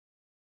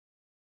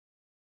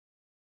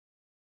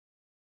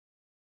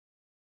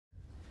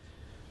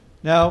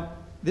Now,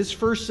 this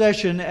first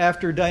session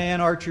after Diane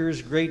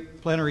Archer's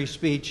great plenary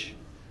speech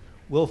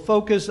will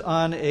focus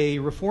on a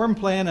reform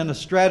plan and a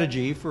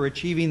strategy for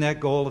achieving that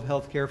goal of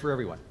health care for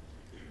everyone.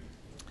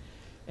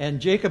 And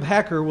Jacob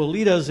Hacker will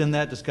lead us in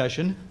that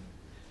discussion,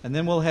 and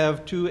then we'll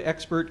have two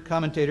expert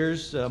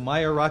commentators,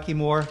 Maya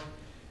Rockeymoore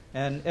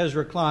and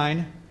Ezra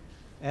Klein,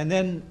 and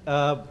then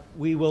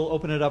we will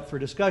open it up for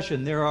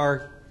discussion. There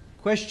are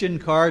question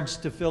cards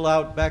to fill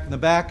out back in the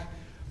back.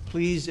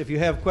 Please, if you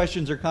have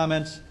questions or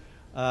comments,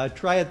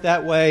 try it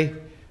that way.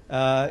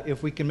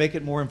 If we can make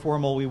it more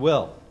informal, we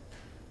will.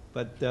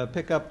 But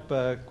pick up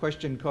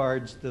question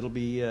cards that'll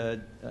be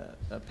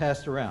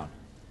passed around.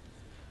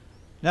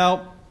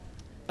 Now,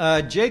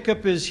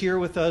 Jacob is here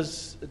with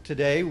us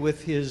today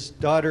with his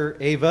daughter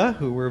Ava,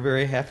 who we're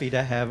very happy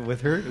to have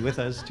with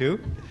us too.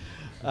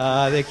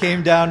 They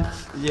came down,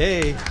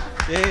 yay.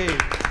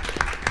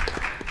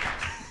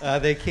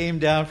 They came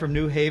down from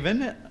New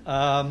Haven.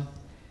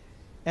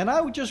 And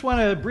I just want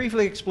to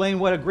briefly explain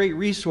what a great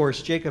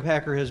resource Jacob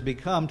Hacker has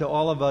become to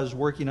all of us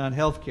working on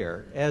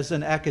healthcare. As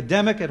an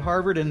academic at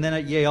Harvard and then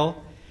at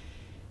Yale,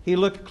 he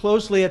looked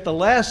closely at the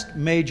last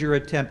major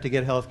attempt to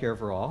get healthcare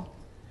for all.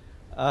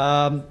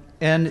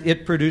 And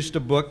it produced a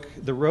book,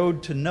 The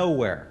Road to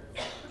Nowhere,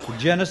 the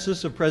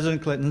genesis of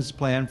President Clinton's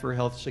plan for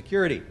health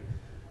security.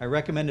 I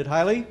recommend it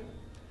highly.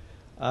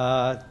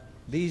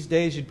 These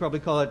days, you'd probably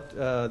call it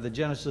the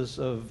genesis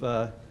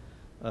of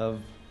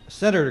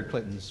Senator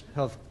Clinton's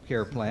health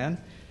care plan.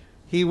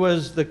 He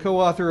was the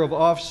co-author of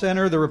Off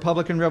Center, The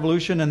Republican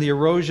Revolution and the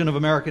Erosion of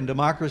American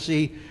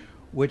Democracy,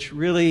 which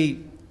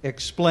really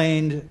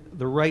explained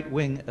the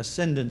right-wing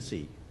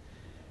ascendancy.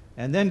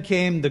 And then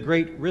came the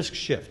great risk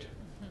shift,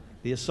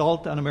 the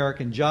assault on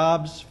American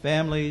jobs,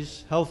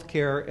 families, health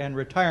care, and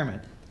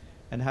retirement,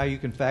 and how you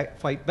can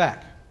fight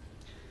back.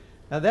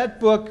 Now that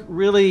book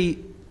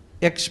really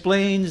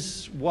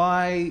explains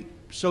why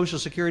Social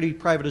Security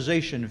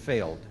privatization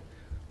failed,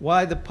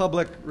 why the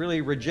public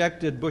really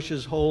rejected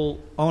Bush's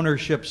whole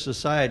ownership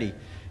society.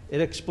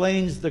 It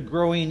explains the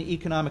growing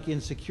economic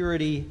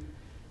insecurity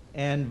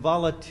and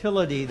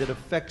volatility that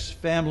affects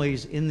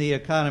families in the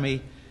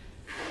economy,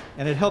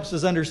 and it helps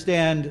us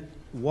understand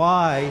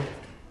why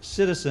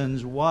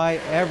citizens, why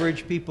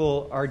average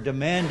people are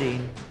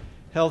demanding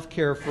health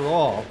care for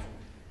all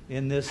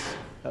in this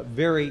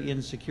very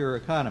insecure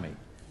economy.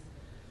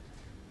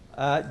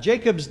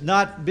 Jacob's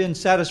not been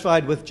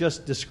satisfied with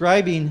just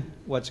describing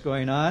what's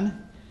going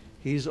on.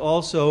 He's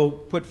also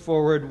put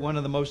forward one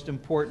of the most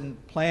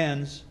important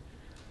plans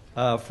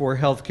for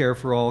health care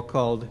for all,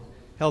 called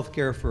Health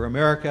Care for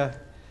America,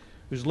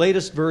 whose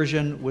latest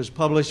version was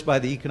published by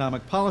the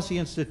Economic Policy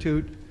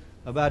Institute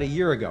about a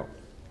year ago.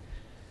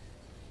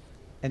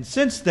 And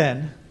since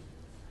then,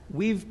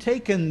 we've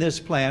taken this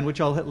plan, which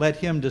I'll let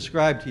him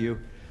describe to you,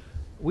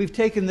 we've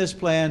taken this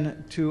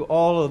plan to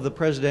all of the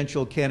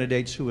presidential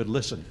candidates who would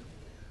listen.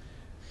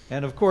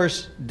 And of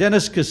course,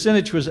 Dennis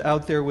Kucinich was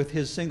out there with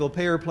his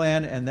single-payer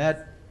plan, and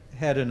that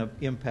had an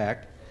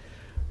impact.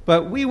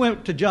 But we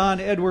went to John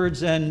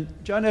Edwards, and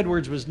John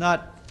Edwards was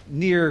not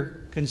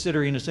near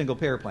considering a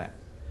single-payer plan.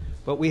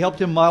 But we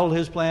helped him model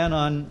his plan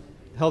on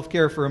Health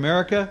Care for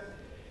America,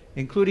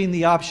 including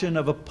the option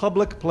of a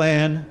public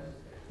plan,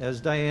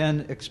 as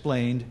Diane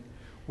explained,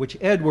 which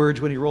Edwards,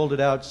 when he rolled it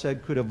out,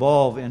 said could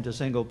evolve into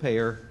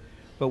single-payer,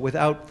 but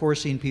without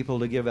forcing people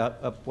to give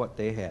up what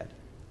they had.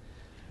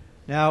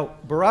 Now,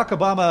 Barack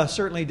Obama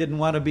certainly didn't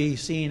want to be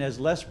seen as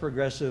less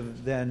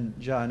progressive than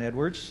John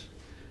Edwards,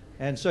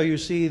 and so you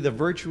see the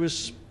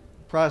virtuous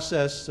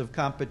process of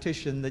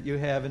competition that you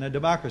have in a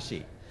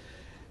democracy.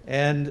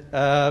 And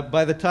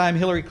by the time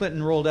Hillary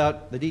Clinton rolled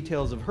out the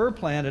details of her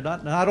plan, it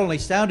not only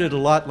sounded a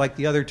lot like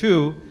the other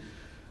two,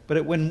 but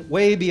it went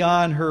way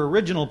beyond her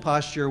original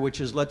posture, which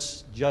is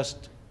let's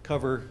just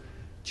cover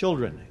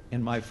children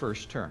in my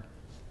first term.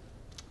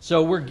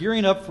 So we're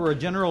gearing up for a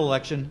general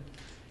election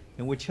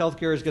in which health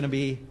care is going to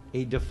be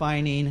a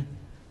defining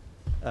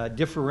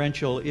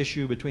differential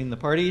issue between the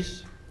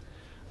parties.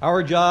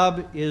 Our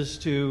job is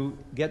to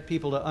get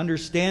people to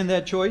understand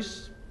that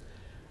choice.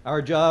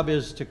 Our job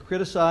is to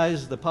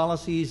criticize the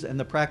policies and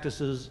the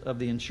practices of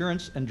the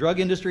insurance and drug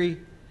industry,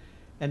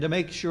 and to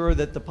make sure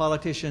that the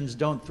politicians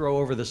don't throw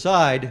over the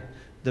side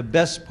the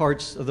best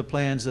parts of the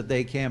plans that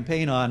they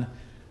campaign on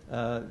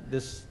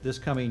this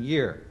coming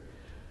year.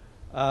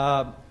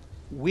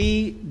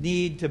 We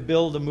need to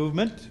build a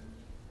movement.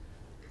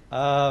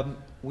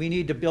 We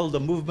need to build a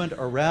movement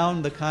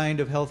around the kind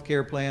of health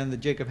care plan that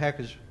Jacob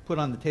Hacker's put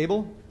on the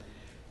table.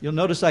 You'll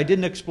notice I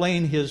didn't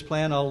explain his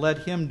plan. I'll let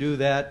him do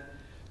that.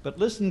 But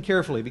listen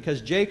carefully,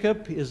 because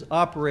Jacob is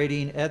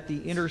operating at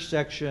the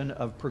intersection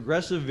of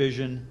progressive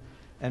vision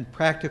and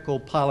practical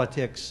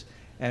politics,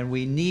 and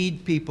we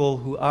need people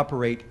who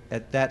operate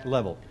at that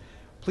level.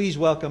 Please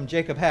welcome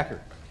Jacob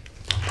Hacker.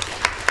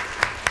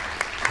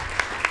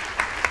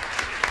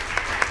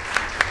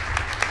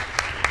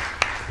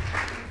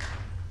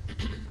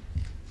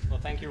 Well,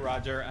 thank you,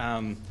 Roger.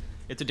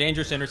 It's a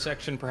dangerous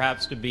intersection,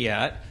 perhaps, to be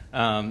at.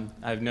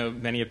 I've known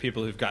many of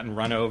people who've gotten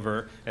run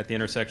over at the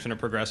intersection of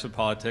progressive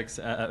politics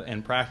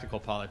and practical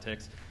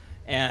politics.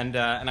 And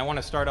I want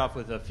to start off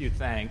with a few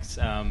thanks.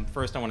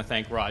 First, I want to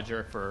thank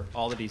Roger for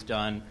all that he's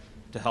done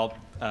to help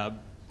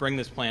bring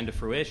this plan to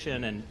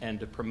fruition and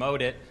to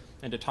promote it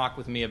and to talk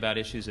with me about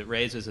issues it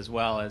raises, as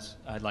well as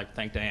I'd like to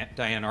thank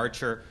Diane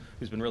Archer,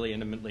 who's been really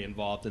intimately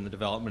involved in the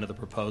development of the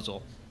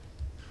proposal.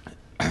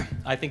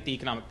 I think the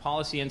Economic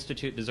Policy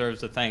Institute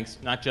deserves the thanks,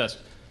 not just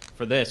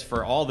for this,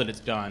 for all that it's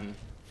done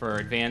for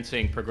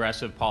advancing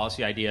progressive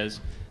policy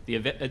ideas.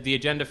 The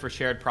Agenda for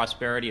Shared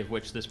Prosperity, of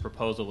which this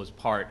proposal was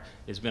part,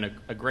 has been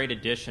a great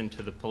addition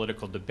to the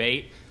political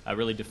debate.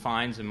 Really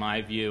defines, in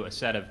my view, a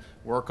set of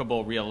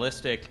workable,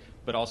 realistic,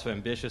 but also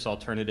ambitious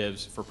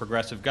alternatives for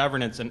progressive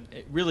governance. And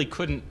it really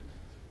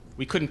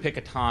we couldn't pick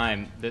a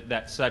time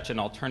that such an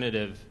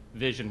alternative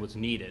vision was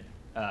needed,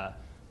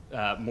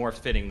 more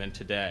fitting than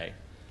today.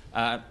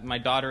 My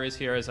daughter is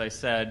here, as I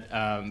said.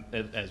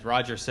 As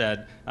Roger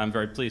said, I'm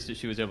very pleased that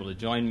she was able to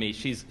join me.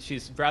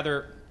 She's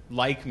rather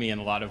like me in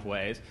a lot of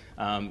ways.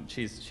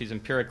 She's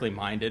empirically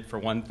minded, for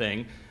one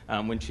thing.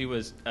 When she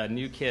was a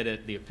new kid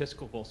at the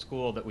Episcopal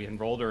school that we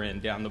enrolled her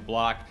in down the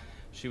block,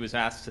 she was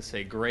asked to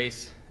say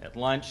grace at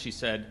lunch. She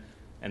said,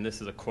 and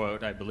this is a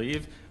quote, I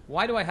believe,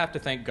 "Why do I have to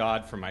thank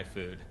God for my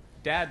food?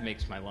 Dad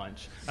makes my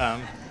lunch," which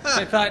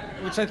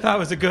I thought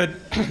was a good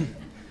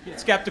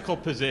skeptical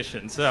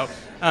position. So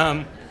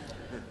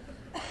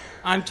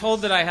I'm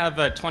told that I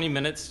have 20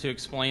 minutes to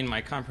explain my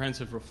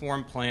comprehensive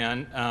reform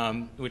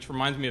plan, which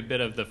reminds me a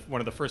bit of one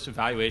of the first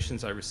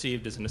evaluations I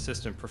received as an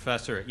assistant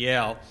professor at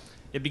Yale.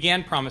 It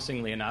began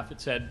promisingly enough.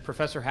 It said,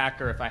 "Professor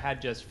Hacker, if I had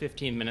just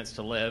 15 minutes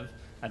to live,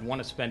 I'd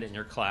want to spend it in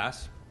your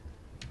class,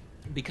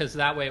 because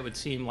that way it would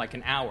seem like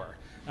an hour."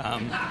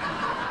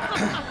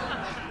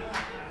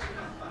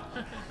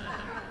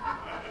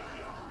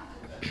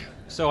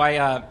 So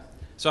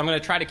I'm going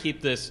to try to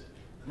keep this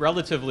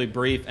relatively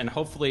brief, and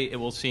hopefully it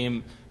will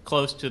seem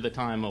close to the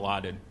time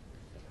allotted.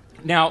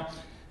 Now,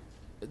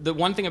 the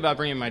one thing about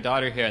bringing my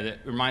daughter here that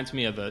reminds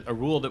me of a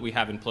rule that we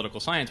have in political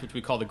science, which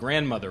we call the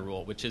grandmother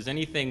rule, which is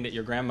anything that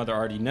your grandmother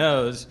already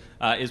knows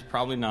is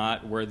probably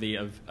not worthy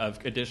of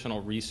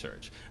additional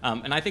research.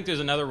 And I think there's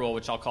another rule,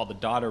 which I'll call the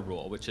daughter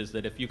rule, which is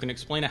that if you can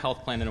explain a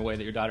health plan in a way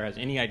that your daughter has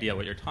any idea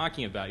what you're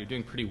talking about, you're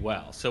doing pretty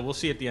well. So we'll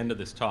see at the end of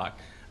this talk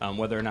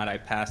whether or not I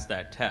pass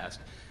that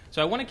test.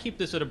 So I want to keep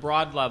this at a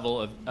broad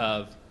level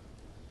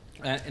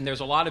and there's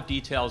a lot of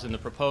details in the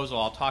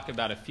proposal. I'll talk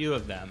about a few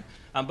of them.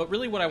 But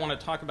really what I want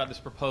to talk about this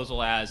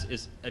proposal as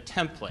is a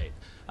template.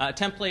 A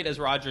template, as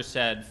Roger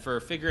said, for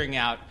figuring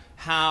out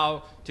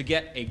how to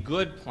get a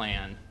good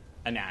plan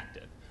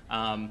enacted.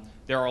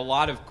 There are a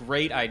lot of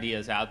great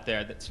ideas out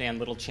there that stand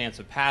little chance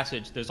of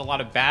passage. There's a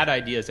lot of bad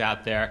ideas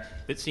out there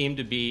that seem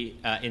to be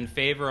in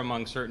favor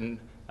among certain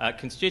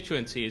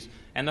constituencies.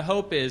 And the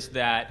hope is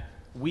that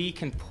we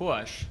can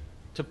push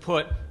to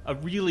put a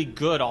really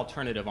good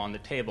alternative on the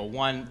table,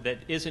 one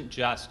that doesn't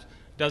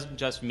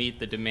just meet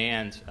the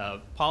demands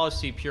of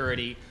policy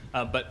purity,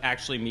 but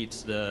actually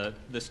meets the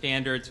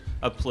standards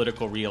of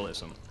political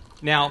realism.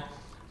 Now,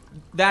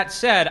 that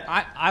said,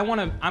 I'm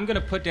going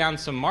to put down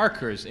some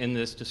markers in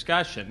this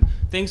discussion,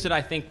 things that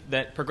I think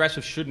that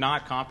progressives should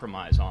not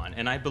compromise on,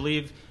 and I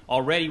believe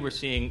already we're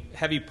seeing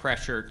heavy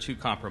pressure to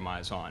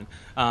compromise on.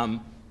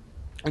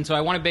 And so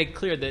I want to make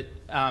clear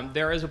that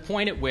there is a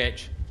point at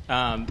which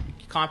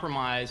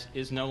compromise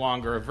is no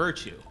longer a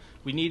virtue.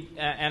 We need,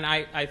 and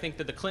I think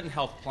that the Clinton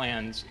health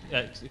plan's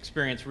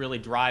experience really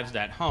drives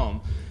that home.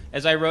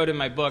 As I wrote in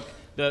my book,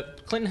 the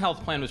Clinton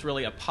health plan was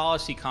really a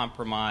policy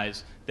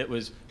compromise that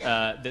was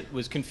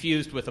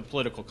confused with a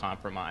political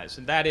compromise.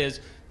 And that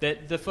is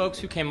that the folks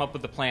who came up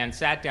with the plan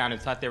sat down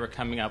and thought they were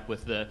coming up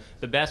with the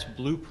best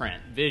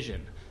blueprint,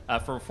 vision,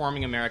 for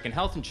reforming American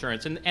health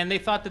insurance. And they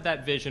thought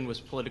that vision was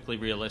politically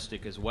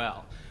realistic as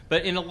well.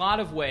 But in a lot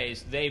of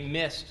ways, they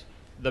missed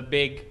the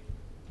big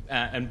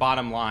and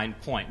bottom line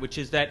point, which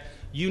is that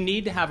you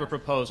need to have a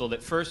proposal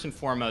that first and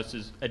foremost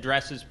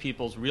addresses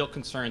people's real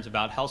concerns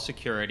about health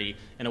security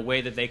in a way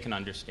that they can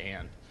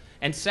understand.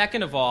 And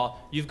second of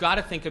all, you've got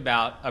to think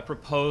about a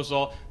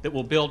proposal that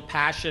will build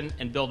passion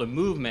and build a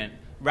movement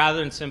rather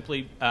than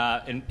simply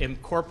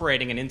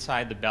incorporating an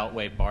inside the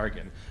beltway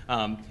bargain.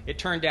 It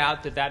turned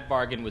out that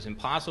bargain was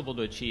impossible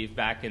to achieve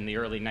back in the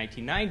early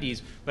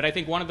 1990s, but I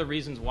think one of the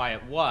reasons why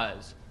it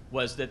was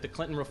that the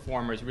Clinton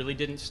reformers really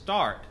didn't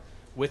start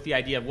with the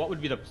idea of what would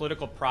be the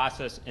political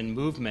process and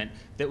movement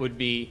that would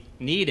be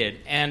needed,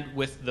 and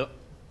with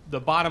the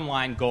bottom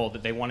line goal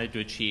that they wanted to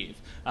achieve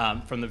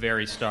from the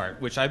very start,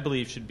 which I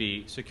believe should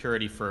be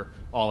security for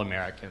all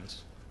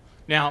Americans.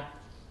 Now,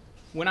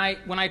 when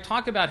I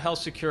talk about health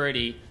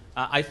security,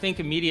 I think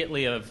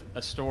immediately of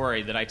a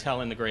story that I tell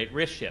in The Great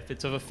Risk Shift.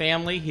 It's of a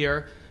family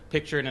here,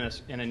 pictured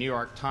in a New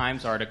York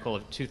Times article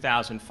of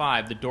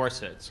 2005, the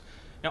Dorsets.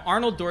 Now,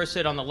 Arnold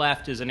Dorset on the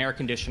left is an air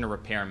conditioner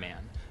repairman.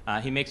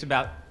 He makes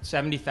about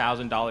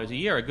 $70,000 a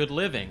year, a good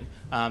living,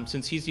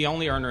 since he's the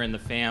only earner in the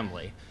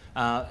family.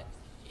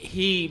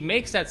 He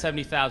makes that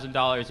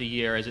 $70,000 a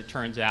year, as it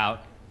turns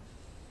out,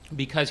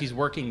 because he's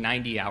working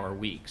 90-hour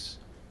weeks.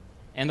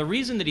 And the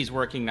reason that he's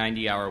working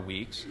 90-hour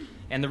weeks,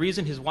 and the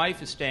reason his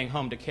wife is staying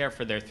home to care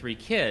for their 3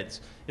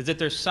 kids, is that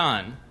their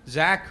son,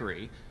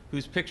 Zachary,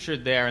 who's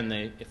pictured there in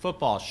the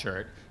football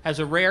shirt, has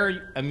a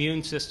rare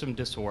immune system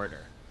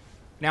disorder.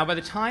 Now, by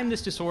the time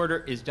this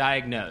disorder is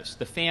diagnosed,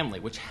 the family,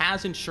 which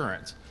has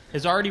insurance,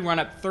 has already run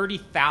up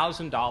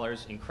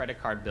 $30,000 in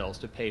credit card bills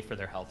to pay for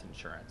their health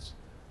insurance.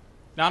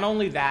 Not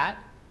only that,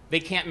 they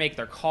can't make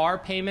their car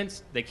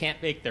payments, they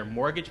can't make their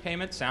mortgage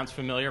payments, sounds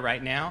familiar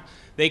right now.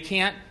 They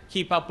can't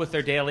keep up with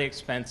their daily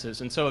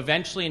expenses, and so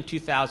eventually in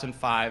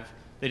 2005,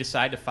 they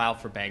decide to file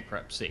for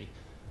bankruptcy.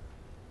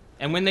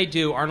 And when they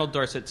do, Arnold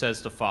Dorset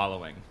says the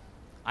following: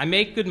 "I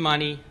make good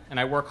money and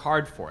I work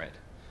hard for it.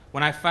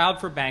 When I filed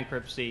for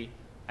bankruptcy,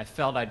 I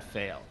felt I'd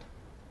failed."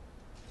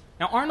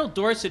 Now, Arnold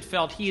Dorset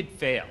felt he had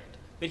failed,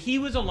 that he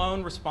was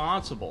alone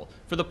responsible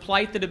for the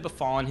plight that had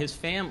befallen his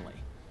family.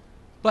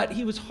 But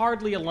he was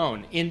hardly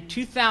alone. In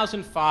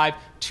 2005,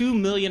 2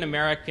 million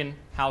American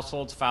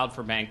households filed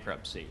for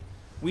bankruptcy.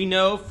 We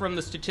know from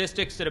the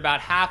statistics that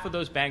about half of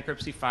those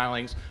bankruptcy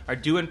filings are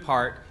due in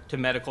part to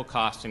medical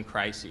costs and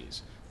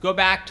crises. Go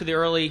back to the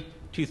early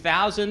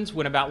 2000s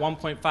when about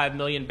 1.5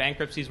 million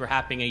bankruptcies were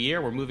happening a year.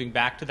 We're moving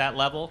back to that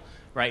level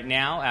right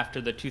now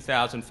after the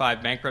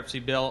 2005 bankruptcy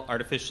bill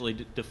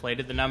artificially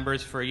deflated the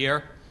numbers for a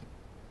year.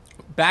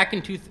 Back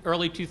in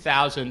early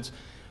 2000s,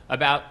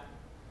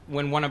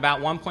 when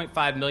about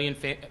 1.5 million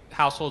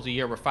households a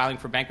year were filing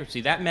for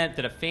bankruptcy, that meant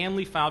that a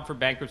family filed for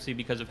bankruptcy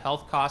because of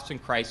health costs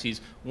and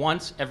crises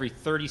once every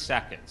 30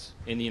 seconds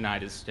in the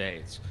United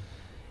States.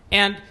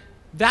 And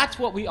that's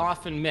what we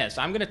often miss.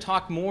 I'm going to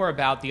talk more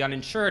about the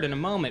uninsured in a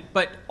moment,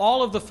 but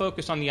all of the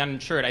focus on the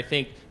uninsured, I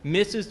think,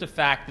 misses the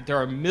fact that there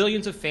are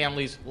millions of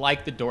families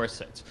like the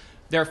Dorsets.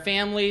 There are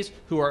families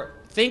who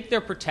think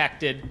they're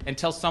protected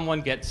until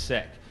someone gets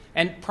sick.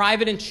 And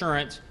private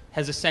insurance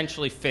has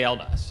essentially failed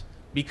us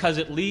because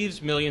it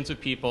leaves millions of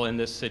people in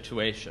this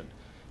situation.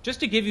 Just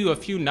to give you a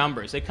few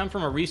numbers, they come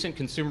from a recent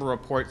Consumer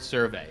Reports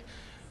survey.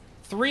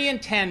 3 in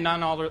 10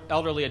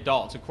 non-elderly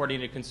adults,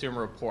 according to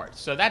Consumer Reports.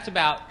 So that's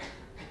about,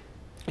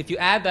 if you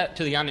add that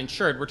to the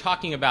uninsured, we're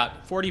talking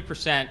about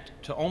 40%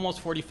 to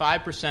almost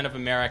 45% of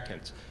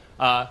Americans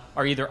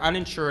are either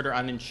uninsured or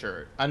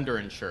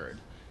underinsured.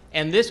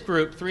 And this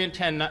group, 3 in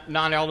 10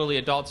 non-elderly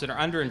adults that are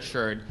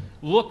underinsured,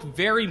 look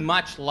very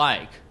much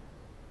like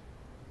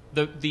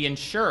the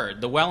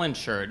insured, the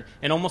well-insured,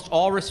 in almost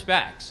all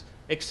respects,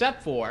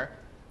 except for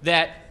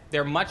that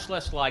they're much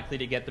less likely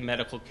to get the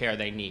medical care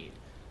they need.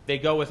 They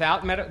go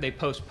without they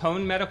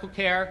postpone medical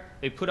care,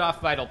 they put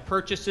off vital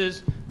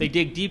purchases, they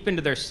dig deep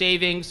into their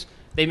savings,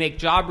 they make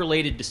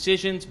job-related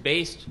decisions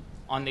based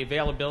on the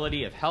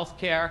availability of health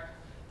care,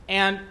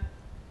 and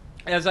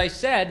as I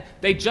said,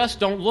 they just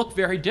don't look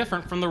very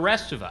different from the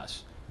rest of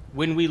us.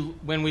 When we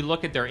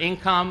look at their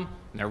income,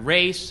 and their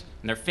race,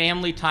 and their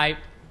family type,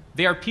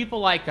 they are people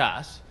like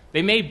us.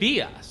 They may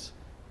be us,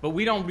 but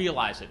we don't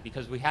realize it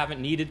because we haven't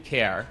needed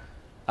care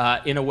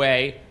in a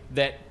way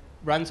that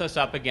runs us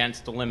up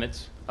against the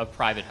limits of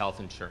private health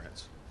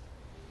insurance.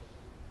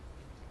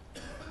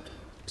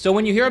 So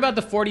when you hear about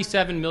the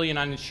 47 million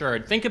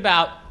uninsured, think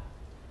about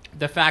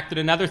the fact that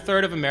another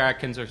third of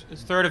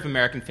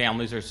American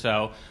families or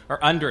so are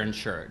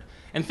underinsured.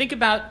 And think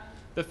about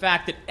the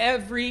fact that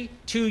every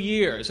 2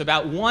 years,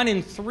 about 1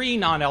 in 3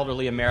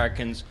 non-elderly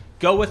Americans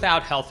go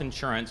without health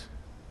insurance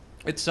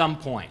at some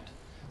point.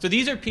 So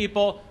these are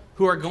people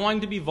who are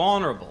going to be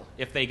vulnerable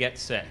if they get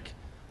sick.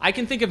 I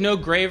can think of no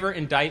graver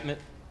indictment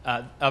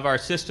of our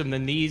system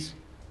than these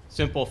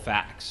simple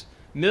facts.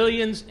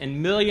 Millions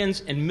and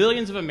millions and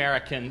millions of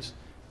Americans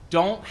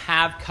don't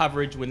have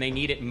coverage when they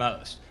need it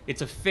most.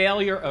 It's a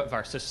failure of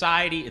our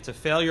society, it's a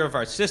failure of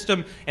our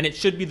system, and it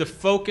should be the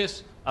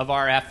focus of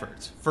our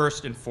efforts,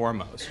 first and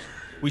foremost.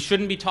 We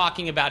shouldn't be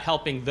talking about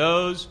helping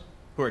those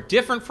who are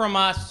different from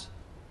us,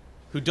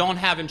 who don't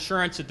have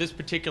insurance at this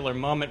particular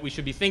moment. We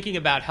should be thinking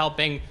about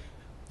helping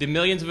the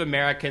millions of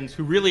Americans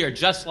who really are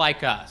just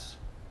like us,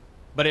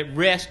 but at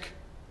risk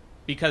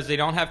because they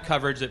don't have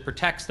coverage that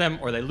protects them,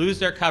 or they lose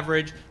their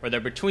coverage, or they're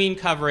between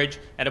coverage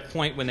at a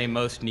point when they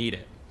most need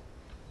it.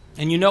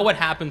 And you know what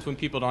happens when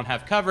people don't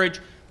have coverage.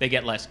 They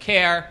get less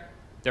care.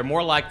 They're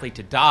more likely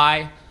to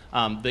die.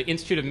 The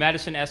Institute of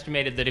Medicine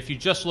estimated that if you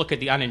just look at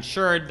the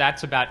uninsured,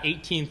 that's about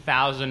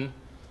 18,000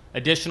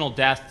 additional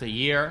deaths a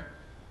year.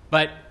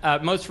 But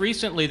most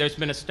recently, there's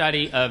been a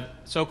study of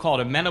so-called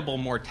amenable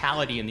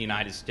mortality in the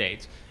United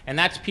States, and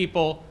that's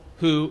people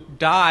who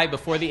die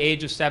before the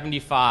age of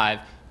 75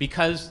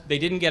 because they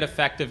didn't get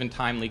effective and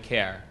timely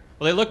care.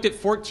 Well, they looked at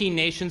 14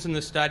 nations in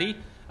the study.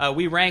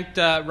 We ranked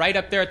right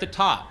up there at the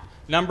top,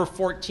 number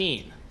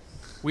 14.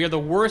 We are the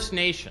worst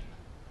nation.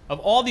 Of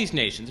all these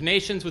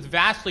nations with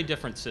vastly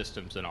different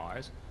systems than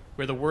ours,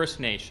 we're the worst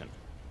nation.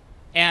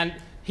 And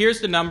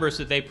here's the numbers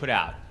that they put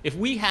out. If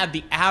we had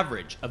the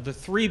average of the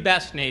 3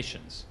 best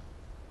nations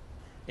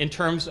in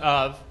terms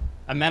of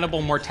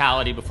amenable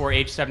mortality before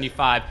age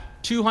 75,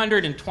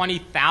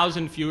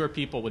 220,000 fewer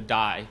people would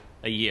die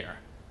a year.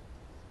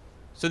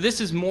 So this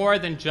is more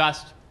than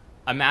just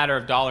a matter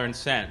of dollar and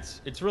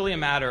cents. It's really a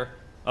matter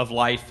of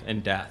life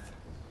and death.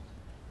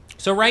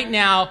 So right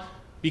now,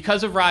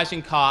 because of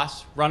rising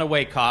costs,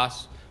 runaway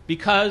costs,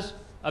 because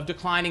of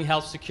declining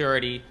health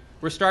security,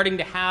 we're starting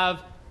to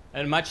have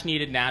a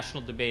much-needed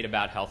national debate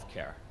about health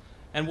care.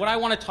 And what I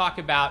want to talk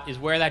about is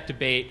where that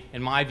debate,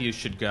 in my view,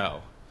 should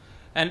go.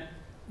 And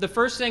the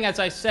first thing, as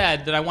I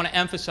said, that I want to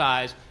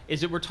emphasize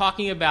is that we're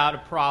talking about a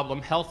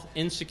problem, health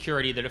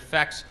insecurity, that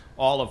affects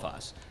all of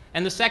us.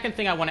 And the second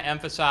thing I want to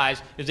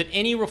emphasize is that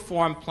any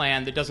reform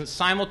plan that doesn't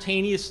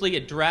simultaneously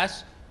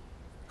address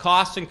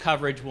costs and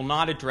coverage will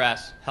not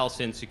address health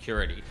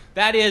insecurity.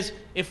 That is,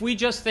 if we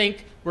just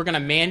think we're going to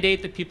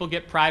mandate that people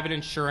get private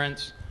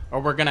insurance, or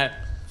we're going to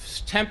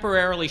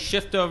temporarily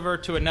shift over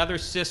to another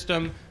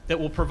system that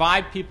will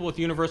provide people with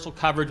universal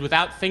coverage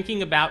without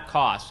thinking about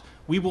costs,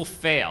 we will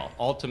fail,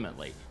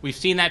 ultimately. We've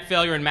seen that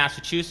failure in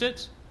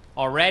Massachusetts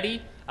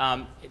already,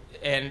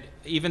 and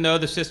even though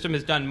the system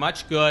has done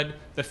much good,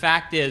 the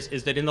fact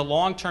is that in the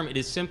long term, it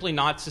is simply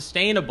not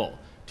sustainable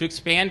to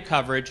expand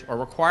coverage or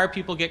require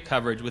people get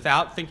coverage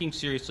without thinking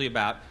seriously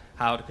about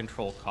how to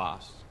control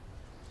costs.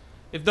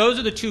 If those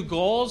are the two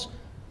goals,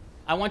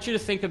 I want you to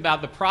think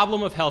about the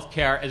problem of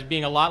healthcare as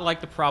being a lot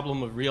like the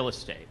problem of real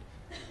estate.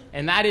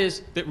 And that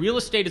is that real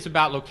estate is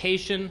about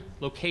location,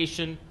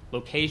 location,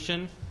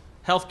 location.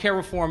 Healthcare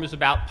reform is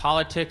about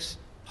politics,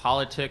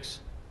 politics,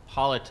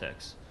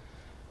 politics.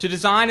 To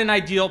design an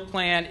ideal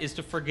plan is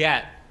to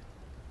forget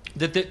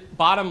that the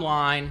bottom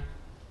line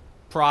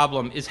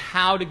problem is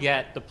how to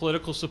get the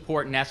political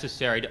support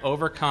necessary to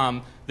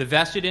overcome the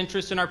vested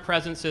interest in our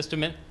present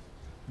system,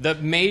 the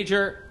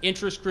major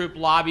interest group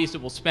lobbies that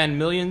will spend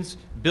millions,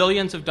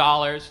 billions of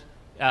dollars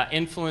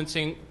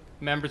influencing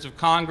members of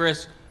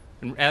Congress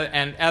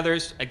and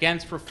others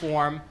against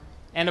reform.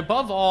 And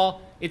above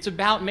all, it's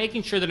about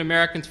making sure that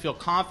Americans feel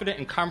confident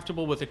and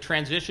comfortable with a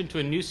transition to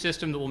a new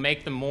system that will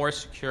make them more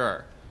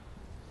secure.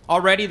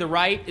 Already, the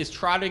right is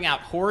trotting out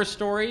horror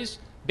stories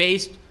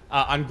based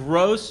on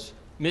gross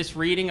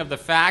misreading of the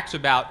facts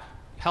about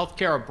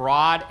healthcare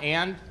abroad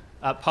and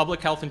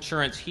public health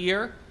insurance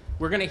here.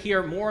 We're going to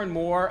hear more and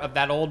more of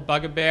that old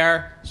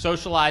bugaboo,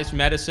 socialized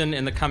medicine,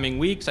 in the coming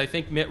weeks. I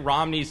think Mitt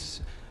Romney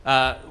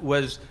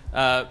was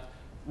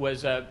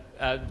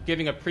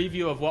giving a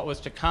preview of what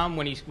was to come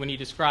when he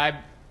described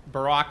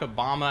Barack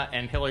Obama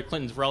and Hillary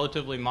Clinton's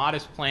relatively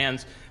modest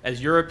plans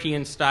as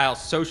European-style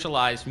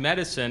socialized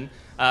medicine.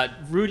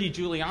 Rudy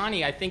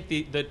Giuliani, I think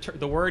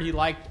the word he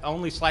liked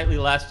only slightly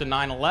less than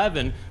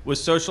 9/11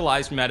 was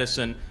socialized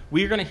medicine.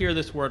 We're going to hear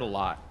this word a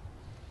lot.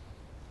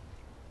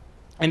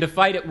 And to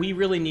fight it, we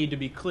really need to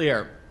be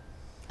clear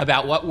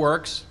about what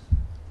works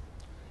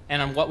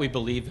and on what we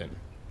believe in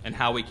and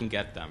how we can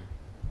get them.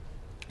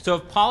 So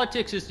if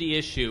politics is the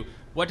issue,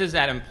 what does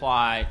that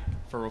imply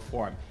for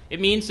reform?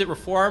 It means that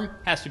reform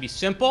has to be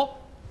simple.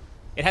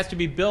 It has to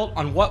be built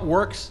on what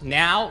works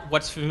now,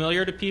 what's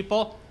familiar to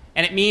people.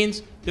 And it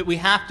means that we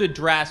have to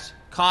address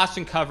cost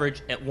and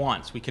coverage at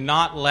once. We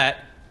cannot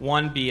let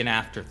one be an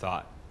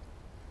afterthought.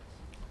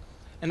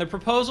 And the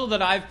proposal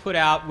that I've put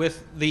out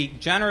with the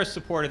generous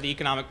support of the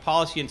Economic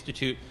Policy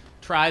Institute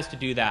tries to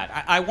do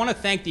that. I want to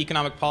thank the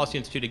Economic Policy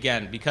Institute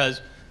again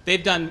because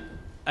they've done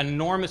an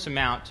enormous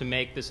amount to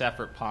make this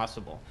effort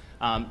possible.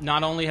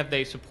 Not only have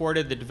they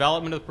supported the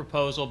development of the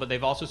proposal, but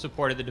they've also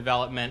supported the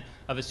development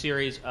of a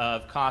series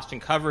of cost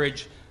and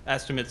coverage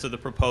estimates of the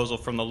proposal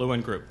from the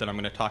Lewin Group that I'm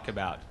going to talk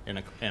about in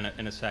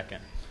a second.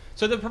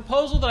 So the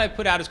proposal that I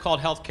put out is called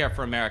Healthcare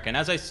for America. And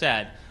as I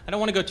said, I don't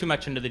want to go too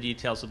much into the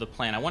details of the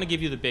plan. I want to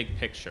give you the big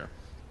picture.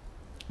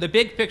 The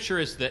big picture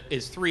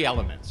is three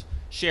elements: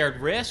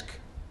 shared risk,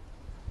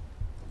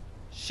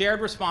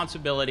 shared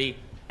responsibility,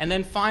 and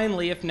then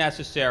finally, if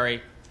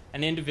necessary,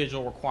 an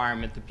individual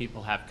requirement that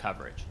people have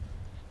coverage.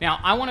 Now,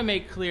 I want to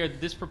make clear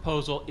that this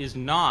proposal is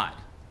not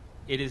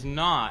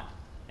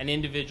an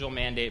individual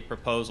mandate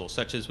proposal,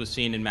 such as was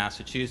seen in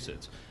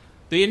Massachusetts.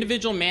 The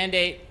individual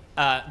mandate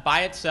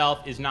by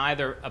itself is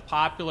neither a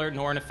popular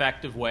nor an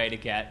effective way to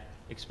get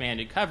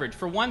expanded coverage.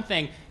 For one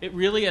thing, it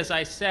really, as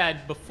I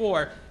said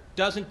before,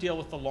 doesn't deal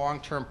with the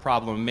long-term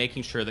problem of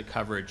making sure that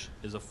coverage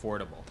is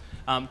affordable.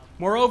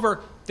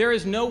 Moreover, there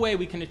is no way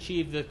we can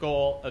achieve the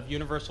goal of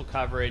universal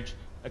coverage,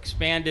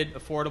 expanded,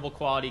 affordable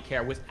quality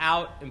care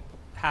without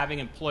having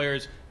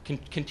employers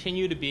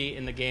continue to be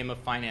in the game of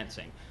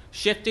financing.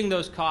 Shifting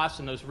those costs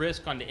and those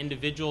risks onto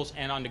individuals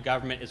and onto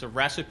government is a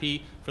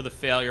recipe for the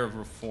failure of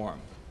reform.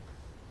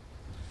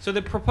 So the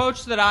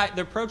approach that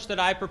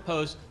I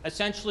propose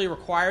essentially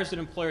requires that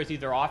employers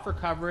either offer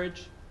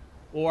coverage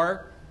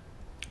or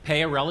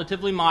pay a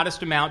relatively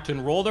modest amount to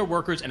enroll their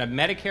workers in a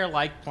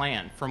Medicare-like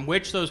plan from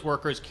which those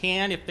workers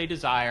can, if they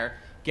desire,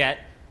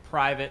 get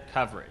private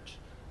coverage.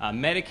 A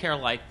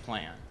Medicare-like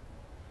plan.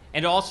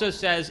 And it also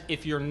says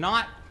if you're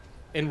not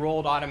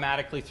enrolled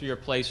automatically through your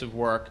place of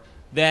work,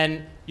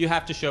 then you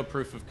have to show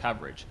proof of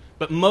coverage.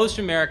 But most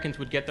Americans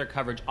would get their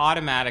coverage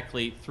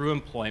automatically through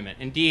employment.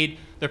 Indeed,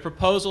 the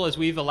proposal, as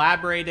we've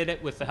elaborated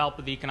it with the help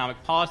of the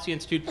Economic Policy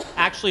Institute,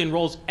 actually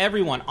enrolls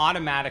everyone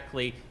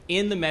automatically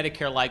in the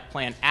Medicare-like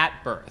plan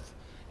at birth.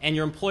 and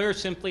your employer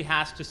simply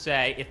has to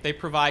say, if they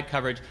provide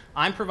coverage,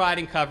 I'm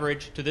providing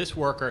coverage to this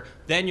worker,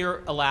 then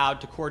you're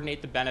allowed to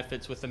coordinate the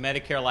benefits with the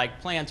Medicare-like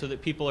plan so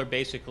that people are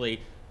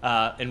basically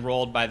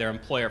enrolled by their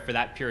employer for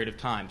that period of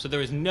time. So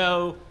there is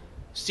no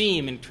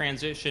seam in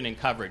transition in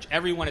coverage.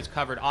 Everyone is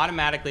covered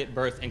automatically at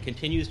birth and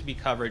continues to be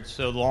covered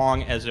so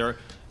long as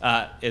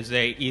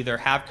they either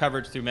have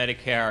coverage through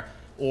Medicare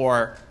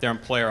or their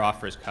employer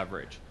offers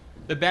coverage.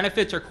 The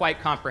benefits are quite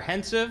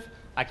comprehensive.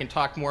 I can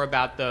talk more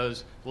about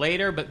those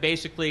later, but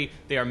basically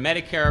they are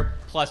Medicare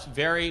plus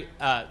very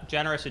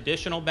generous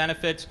additional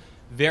benefits,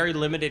 very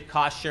limited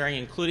cost sharing,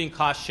 including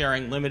cost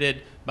sharing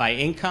limited by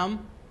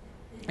income,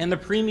 and the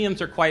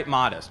premiums are quite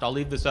modest. I'll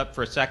leave this up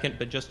for a second,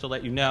 but just to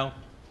let you know,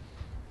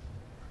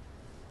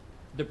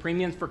 the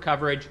premiums for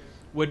coverage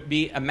would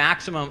be a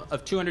maximum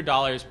of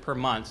 $200 per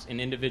month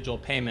in individual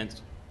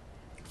payments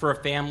for a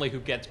family who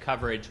gets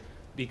coverage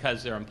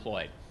because they're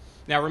employed.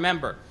 Now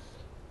remember,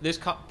 this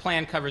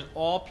plan covers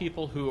all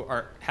people who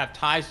have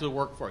ties to the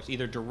workforce,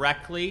 either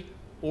directly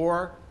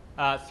or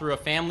through a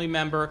family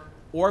member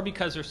or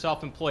because they're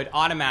self-employed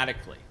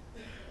automatically.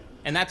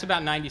 And that's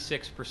about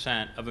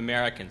 96% of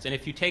Americans. And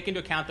if you take into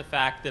account the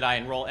fact that I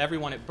enroll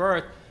everyone at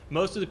birth,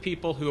 most of the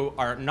people who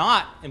are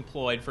not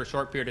employed for a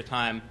short period of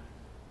time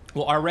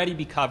will already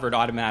be covered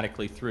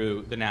automatically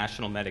through the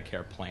national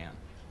Medicare plan.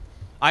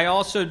 I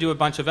also do a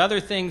bunch of other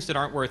things that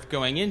aren't worth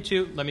going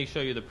into. Let me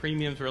show you the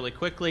premiums really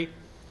quickly.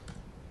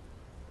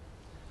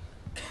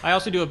 I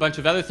also do a bunch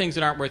of other things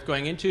that aren't worth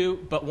going into,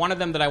 but one of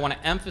them that I want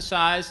to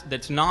emphasize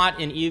that's not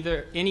in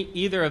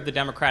either of the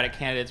Democratic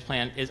candidates'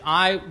 plan is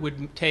I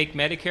would take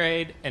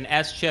Medicaid and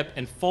S-CHIP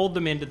and fold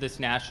them into this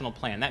national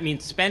plan. That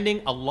means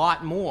spending a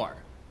lot more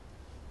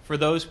for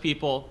those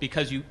people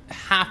because you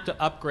have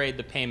to upgrade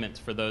the payments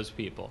for those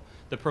people.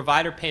 The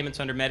provider payments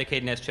under Medicaid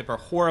and S-CHIP are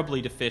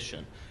horribly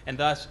deficient, and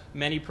thus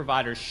many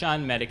providers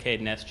shun Medicaid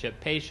and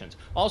S-CHIP patients.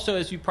 Also,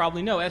 as you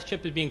probably know,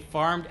 S-CHIP is being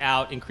farmed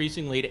out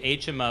increasingly to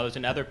HMOs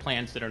and other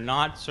plans that are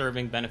not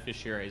serving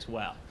beneficiaries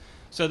well.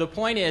 So the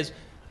point is,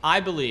 I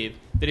believe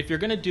that if you're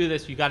going to do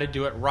this, you've got to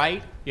do it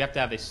right. You have to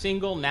have a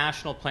single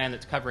national plan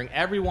that's covering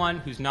everyone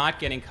who's not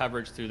getting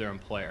coverage through their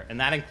employer, and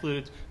that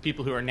includes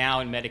people who are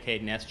now in Medicaid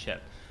and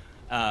S-CHIP.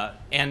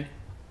 And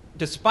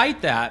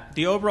despite that,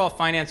 the overall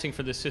financing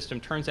for the system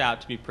turns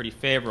out to be pretty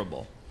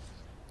favorable,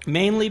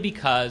 mainly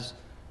because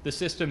the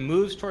system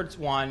moves towards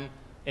one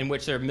in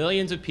which there are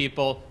millions of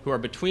people who are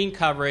between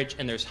coverage,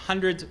 and there's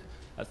hundreds,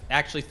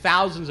 actually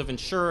thousands of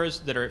insurers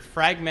that are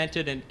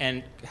fragmented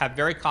and have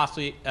very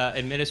costly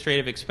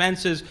administrative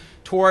expenses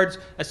towards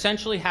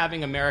essentially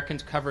having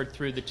Americans covered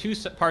through the two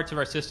parts of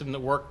our system that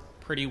work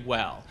pretty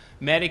well: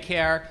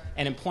 Medicare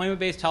and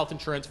employment-based health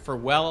insurance for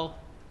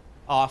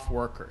well-off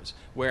workers,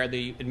 where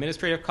the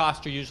administrative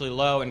costs are usually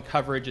low and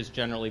coverage is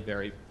generally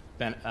very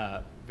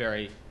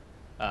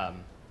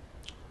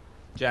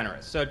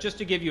generous. So just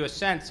to give you a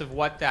sense of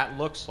what that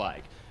looks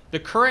like, the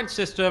current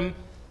system,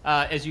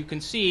 as you can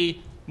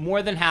see,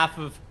 more than half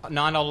of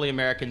non-elderly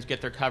Americans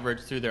get their coverage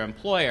through their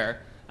employer,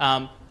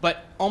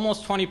 but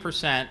almost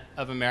 20%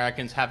 of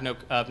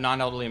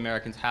non-elderly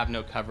Americans have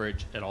no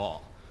coverage at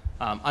all.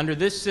 Under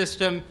this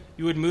system,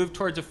 you would move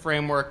towards a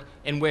framework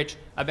in which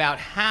about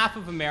half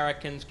of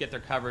Americans get their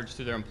coverage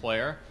through their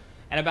employer,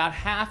 and about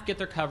half get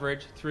their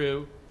coverage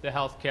through the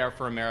Health Care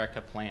for America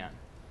plan.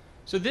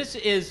 So this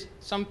is,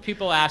 some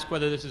people ask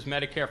whether this is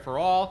Medicare for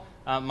all.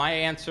 My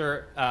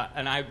answer,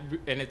 and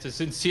it's a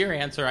sincere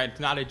answer, it's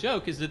not a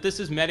joke, is that this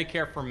is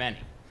Medicare for many.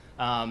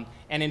 And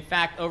in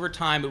fact, over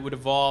time, it would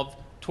evolve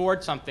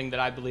towards something that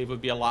I believe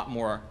would be a lot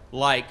more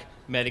like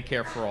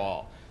Medicare for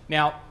all.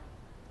 Now,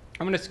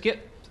 I'm going to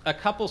skip a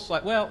couple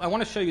slides. Well, I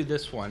want to show you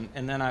this one,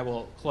 and then I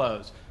will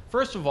close.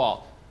 First of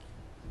all,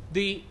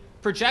 the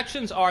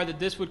projections are that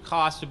this would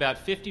cost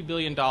about $50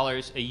 billion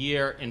a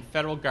year in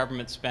federal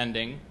government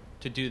spending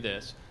to do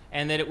this,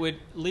 and that it would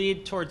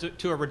lead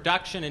to a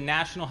reduction in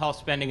national health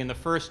spending in the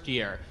first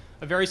year,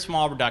 a very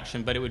small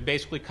reduction, but it would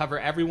basically cover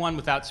everyone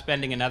without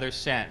spending another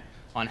cent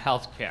on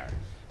health care.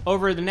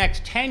 Over the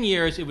next 10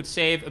 years, it would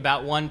save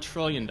about $1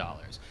 trillion.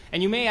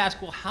 And you may ask,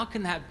 well, how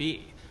can that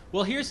be?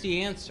 Well, here's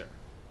the answer.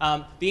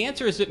 The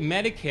answer is that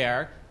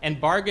Medicare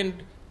and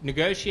bargained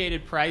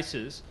negotiated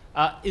prices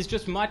is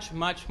just much,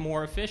 much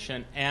more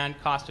efficient and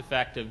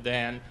cost-effective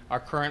than our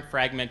current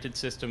fragmented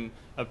system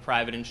of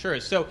private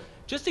insurers. So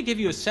just to give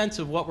you a sense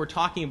of what we're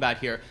talking about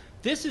here,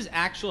 this is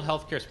actual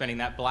healthcare spending,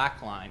 that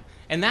black line.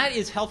 And that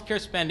is healthcare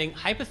spending,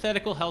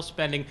 hypothetical health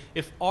spending,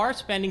 if our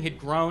spending had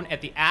grown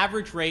at the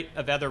average rate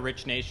of other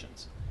rich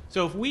nations.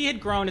 So if we had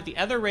grown at the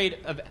other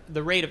rate of,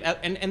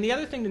 and the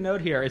other thing to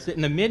note here is that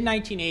in the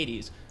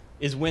mid-1980s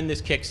is when this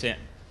kicks in.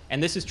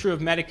 And this is true of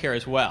Medicare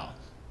as well.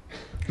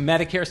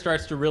 Medicare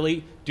starts to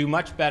really do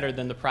much better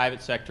than the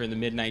private sector in the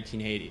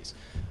mid-1980s.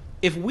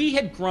 If we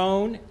had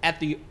grown at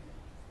the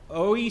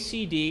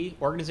OECD,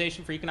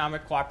 Organization for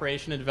Economic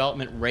Cooperation and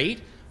Development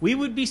rate, we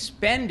would be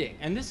spending,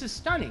 and this is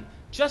stunning,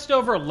 just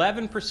over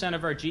 11%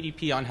 of our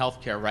GDP on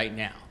healthcare right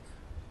now.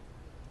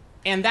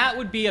 And that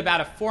would be about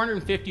a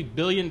 $450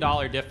 billion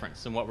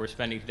difference in what we're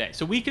spending today.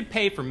 So we could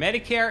pay for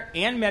Medicare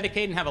and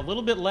Medicaid and have a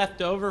little bit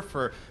left over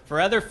for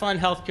other fun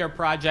healthcare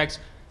projects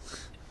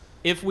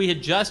if we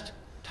had just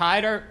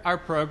tied our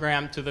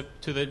program to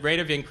the rate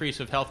of increase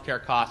of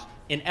healthcare costs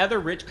in other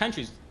rich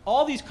countries.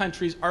 All these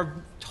countries are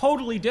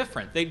totally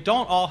different. They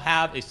don't all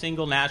have a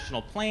single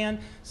national plan.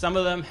 Some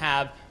of them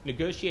have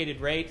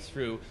negotiated rates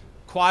through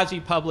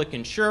quasi-public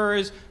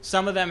insurers.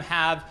 Some of them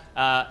have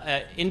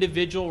an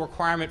individual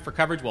requirement for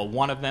coverage. Well,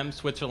 one of them,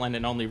 Switzerland,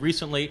 and only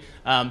recently.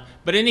 But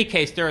in any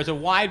case, there is a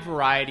wide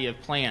variety of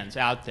plans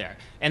out there.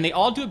 And they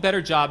all do a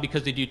better job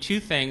because they do two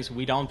things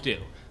we don't do.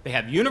 They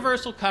have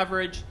universal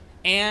coverage,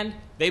 and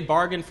they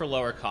bargain for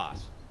lower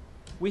costs.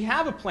 We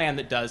have a plan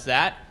that does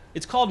that.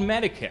 It's called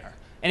Medicare.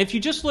 And if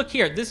you just look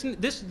here,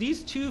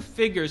 these two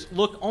figures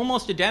look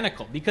almost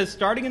identical because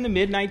starting in the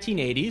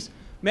mid-1980s,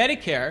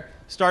 Medicare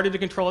started to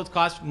control its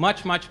costs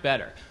much, much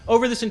better.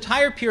 Over this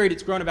entire period,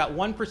 it's grown about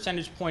 1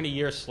 percentage point a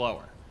year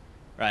slower,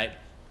 right?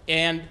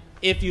 And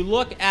if you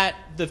look at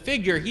the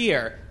figure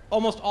here,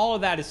 almost all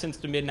of that is since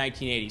the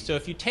mid-1980s. So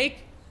if you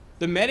take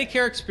the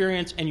Medicare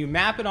experience and you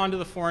map it onto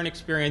the foreign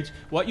experience,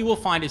 what you will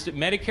find is that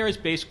Medicare has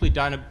basically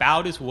done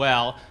about as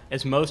well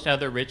as most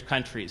other rich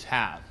countries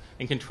have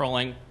in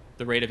controlling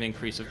the rate of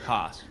increase of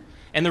cost.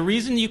 And the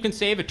reason you can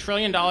save $1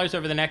 trillion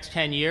over the next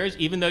 10 years,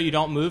 even though you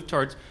don't move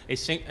towards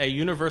a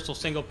universal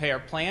single-payer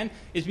plan,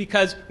 is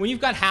because when you've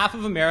got half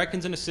of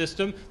Americans in a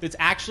system that's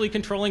actually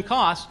controlling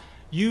costs,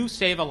 you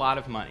save a lot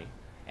of money.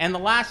 And the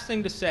last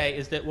thing to say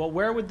is that, well,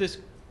 where would this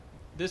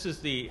is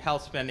the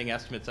health spending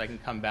estimates, I can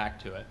come back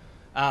to it.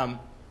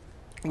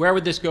 Where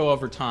would this go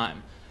over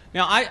time?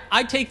 Now,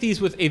 I take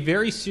these with a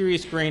very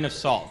serious grain of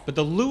salt, but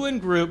the Lewin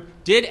Group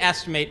did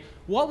estimate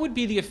what would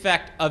be the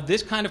effect of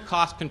this kind of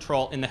cost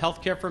control in the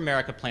Healthcare for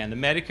America plan, the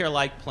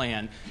Medicare-like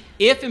plan,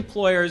 if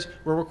employers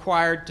were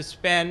required to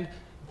spend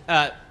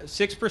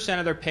 6%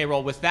 of their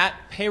payroll with that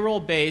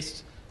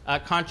payroll-based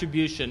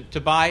contribution to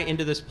buy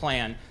into this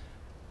plan,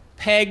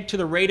 pegged to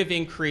the rate of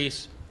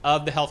increase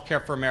of the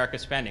Healthcare for America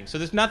spending. So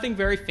there's nothing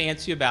very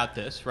fancy about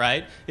this,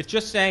 right? It's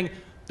just saying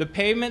the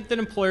payment that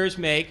employers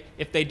make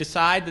if they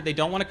decide that they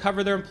don't want to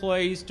cover their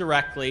employees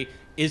directly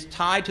is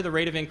tied to the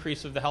rate of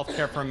increase of the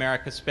Healthcare for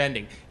America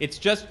spending. It's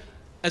just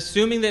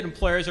assuming that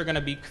employers are going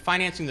to be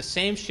financing the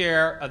same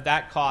share of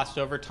that cost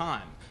over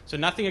time. So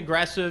nothing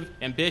aggressive,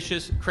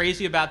 ambitious,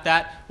 crazy about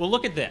that. Well,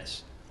 look at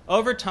this.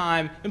 Over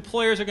time,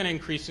 employers are going to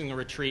increasingly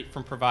retreat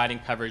from providing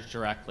coverage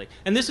directly.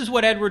 And this is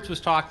what Edwards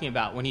was talking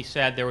about when he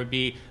said there would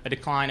be a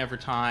decline over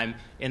time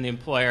in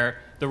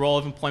the role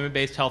of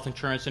employment-based health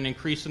insurance, and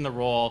increase in the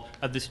role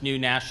of this new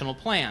national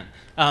plan.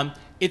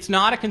 It's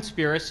not a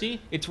conspiracy.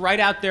 It's right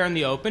out there in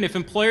the open. If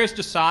employers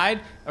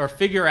decide or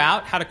figure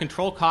out how to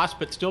control costs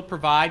but still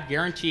provide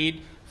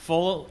guaranteed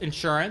full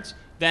insurance,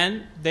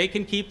 then they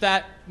can keep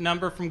that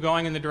number from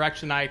going in the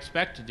direction I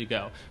expect it to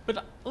go.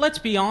 But let's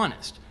be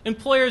honest.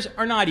 Employers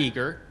are not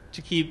eager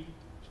to keep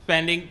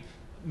spending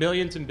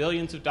millions and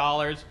billions of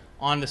dollars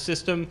on the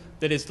system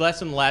that is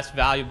less and less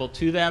valuable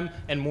to them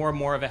and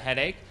more of a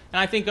headache.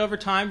 And I think over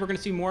time we're going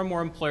to see more and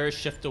more employers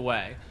shift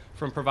away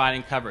from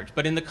providing coverage.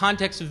 But in the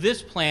context of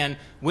this plan,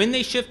 when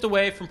they shift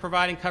away from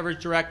providing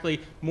coverage directly,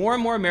 more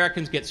and more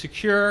Americans get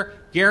secure,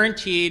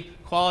 guaranteed,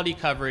 quality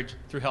coverage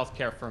through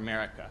Healthcare for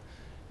America.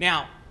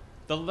 Now,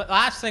 the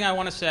last thing I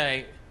want to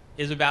say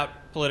is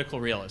about political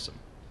realism.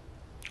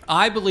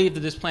 I believe that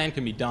this plan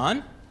can be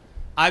done.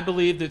 I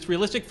believe that it's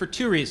realistic for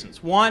two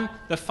reasons. One,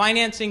 the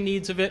financing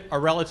needs of it are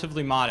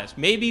relatively modest.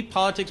 Maybe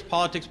politics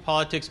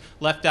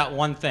left out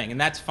one thing,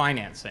 and that's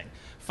financing.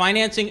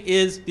 Financing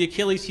is the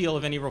Achilles heel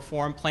of any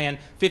reform plan.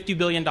 $50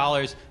 billion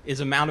is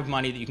the amount of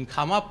money that you can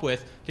come up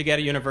with to get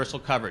a universal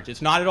coverage.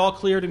 It's not at all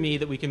clear to me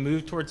that we can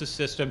move towards a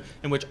system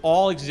in which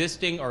all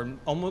existing or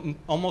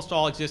almost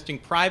all existing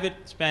private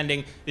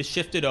spending is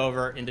shifted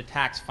over into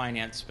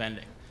tax-financed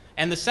spending.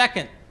 And the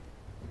second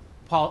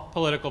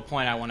political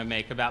point I want to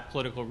make about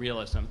political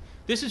realism.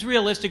 This is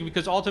realistic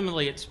because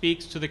ultimately it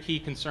speaks to the key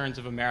concerns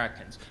of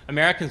Americans.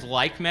 Americans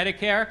like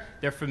Medicare.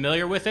 They're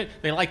familiar with it.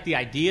 They like the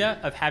idea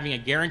of having a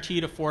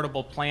guaranteed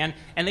affordable plan,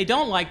 and they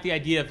don't like the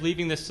idea of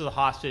leaving this to the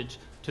hostage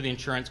to the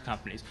insurance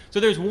companies. So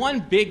there's one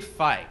big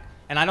fight,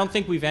 and I don't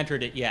think we've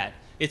entered it yet.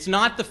 It's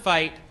not the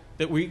fight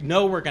that we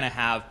know we're going to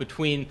have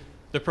between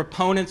the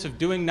proponents of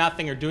doing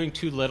nothing or doing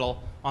too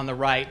little on the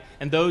right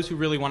and those who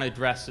really want to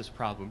address this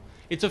problem.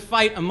 It's a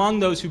fight among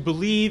those who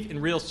believe in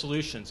real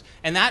solutions,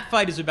 and that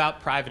fight is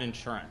about private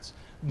insurance.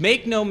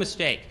 Make no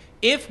mistake,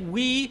 if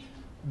we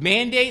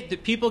mandate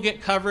that people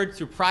get covered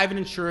through private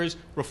insurers,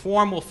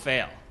 reform will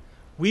fail.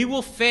 We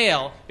will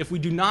fail if we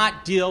do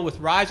not deal with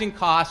rising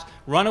costs,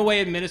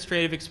 runaway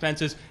administrative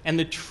expenses, and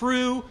the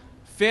true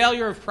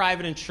failure of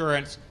private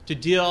insurance to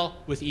deal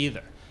with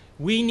either.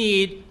 We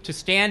need to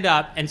stand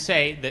up and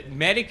say that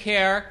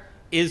Medicare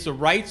is the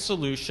right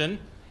solution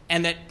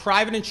and that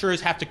private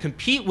insurers have to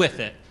compete with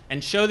it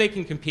and show they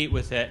can compete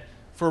with it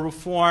for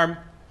reform,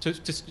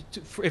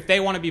 if they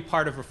want to be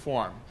part of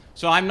reform.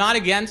 So I'm not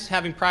against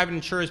having private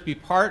insurers be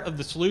part of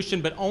the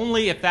solution, but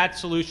only if that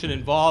solution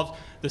involves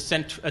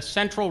a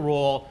central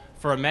role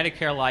for a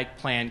Medicare-like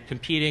plan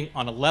competing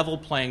on a level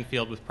playing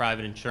field with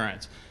private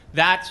insurance.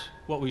 That's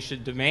what we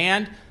should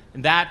demand,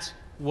 and that's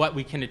what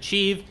we can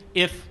achieve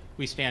if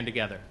we stand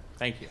together.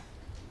 Thank you.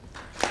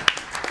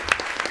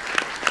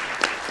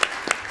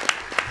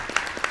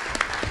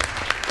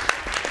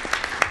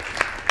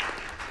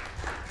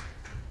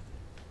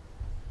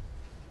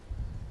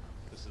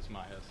 This is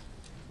Maya's.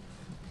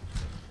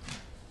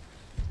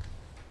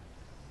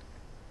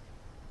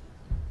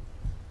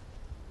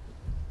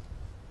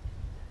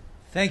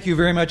 Thank you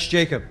very much,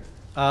 Jacob.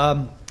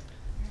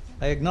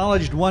 I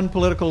acknowledged one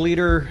political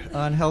leader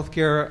on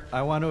healthcare.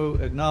 I want to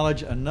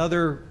acknowledge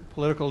another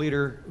political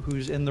leader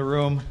who's in the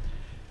room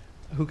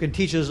who can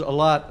teach us a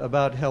lot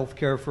about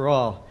healthcare for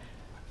all.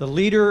 The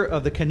leader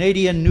of the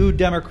Canadian New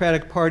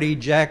Democratic Party,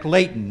 Jack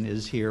Layton,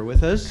 is here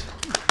with us.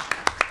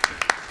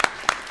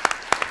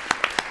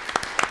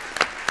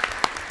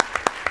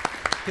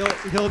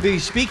 He'll be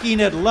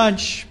speaking at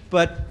lunch,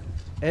 but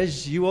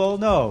as you all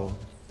know,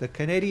 the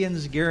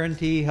Canadians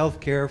guarantee health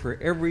care for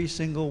every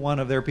single one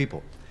of their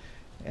people.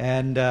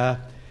 And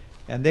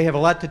they have a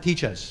lot to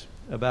teach us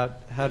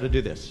about how to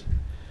do this.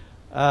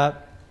 Now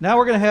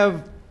we're going to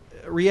have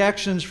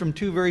reactions from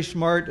two very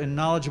smart and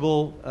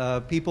knowledgeable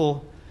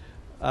people.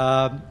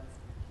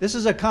 This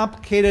is a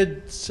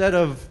complicated set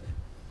of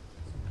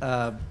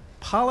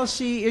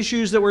policy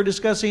issues that we're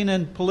discussing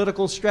and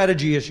political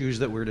strategy issues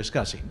that we're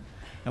discussing.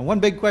 And one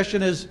big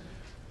question is,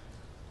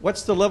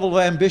 what's the level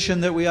of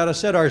ambition that we ought to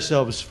set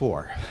ourselves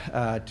for,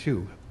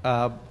 too?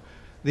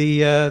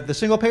 The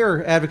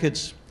single-payer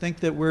advocates think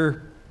that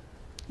we're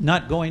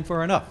not going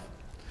far enough.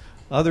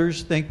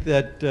 Others think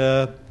that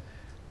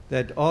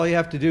that all you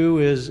have to do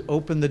is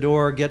open the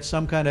door, get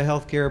some kind of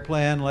health care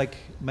plan like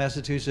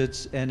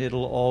Massachusetts, and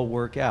it'll all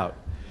work out.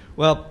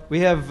 Well, we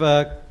have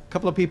a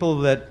couple of people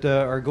that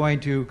are going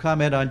to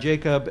comment on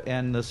Jacob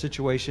and the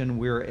situation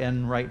we're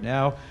in right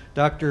now.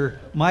 Dr.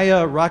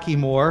 Maya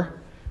Rockeymoore,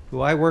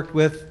 who I worked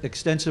with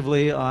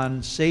extensively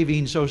on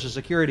saving Social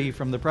Security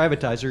from the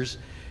privatizers,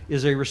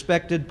 is a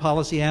respected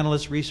policy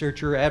analyst,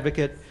 researcher,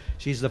 advocate.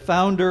 She's the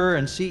founder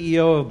and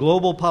CEO of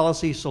Global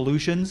Policy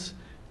Solutions,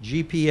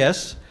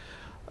 GPS.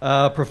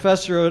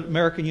 Professor at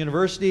American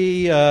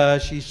University,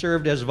 she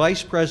served as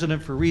vice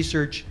president for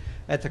research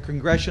at the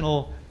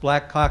Congressional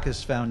Black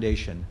Caucus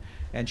Foundation,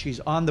 and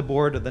she's on the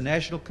board of the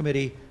National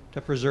Committee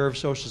to Preserve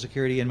Social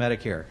Security and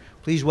Medicare.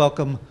 Please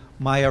welcome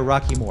Maya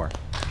Rockeymoore.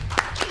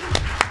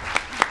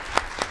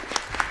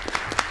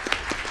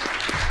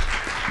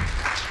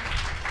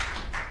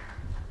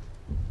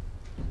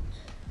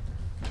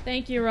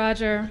 Thank you,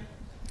 Roger,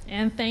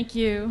 and thank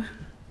you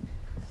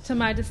to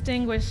my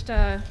distinguished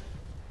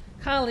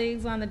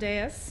colleagues on the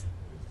dais.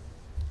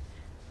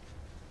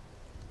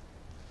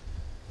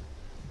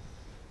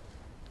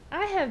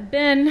 I have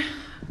been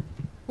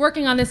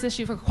working on this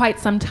issue for quite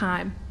some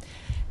time,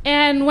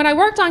 and when I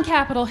worked on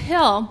Capitol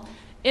Hill,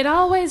 it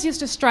always used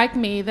to strike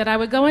me that I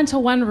would go into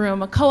one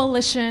room, a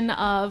coalition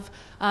of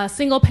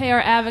single-payer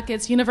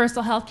advocates,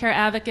 universal health care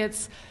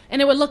advocates, and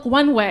it would look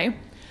one way.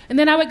 And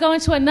then I would go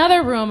into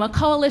another room, a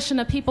coalition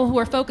of people who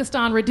were focused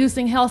on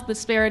reducing health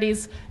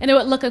disparities, and it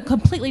would look a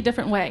completely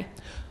different way.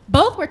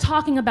 Both were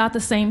talking about the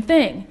same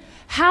thing.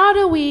 How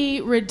do we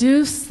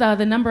reduce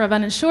the number of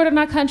uninsured in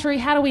our country?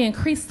 How do we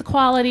increase the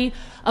quality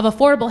of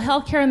affordable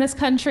health care in this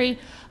country?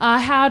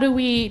 How do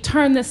we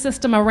turn this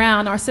system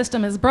around? Our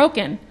system is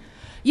broken.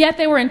 Yet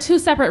they were in two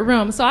separate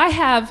rooms. So I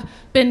have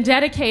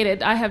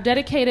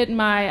dedicated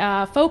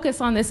my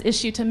focus on this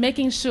issue to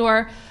making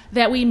sure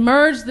that we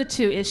merge the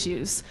two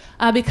issues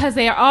because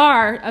they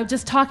are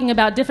just talking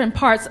about different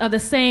parts of the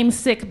same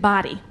sick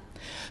body.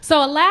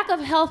 So a lack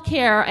of health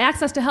care,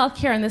 access to health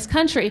care in this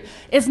country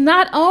is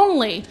not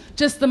only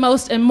just the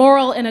most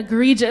immoral and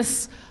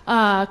egregious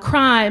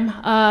crime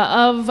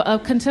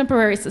of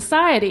contemporary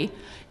society,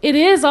 it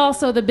is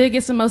also the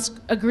biggest and most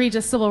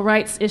egregious civil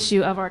rights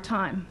issue of our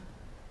time.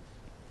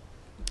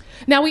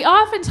 Now, we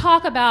often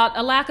talk about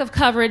a lack of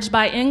coverage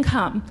by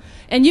income,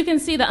 and you can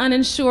see the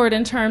uninsured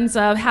in terms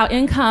of how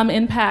income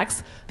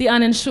impacts the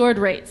uninsured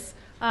rates,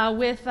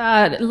 with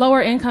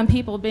lower income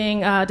people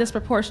being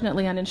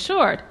disproportionately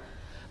uninsured.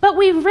 But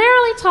we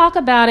rarely talk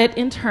about it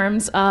in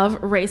terms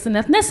of race and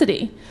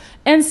ethnicity.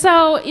 And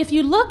so if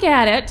you look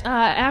at it,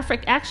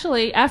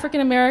 actually African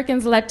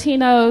Americans,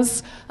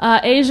 Latinos,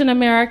 Asian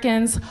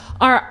Americans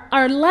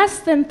are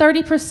less than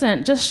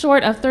 30%, just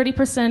short of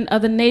 30%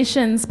 of the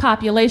nation's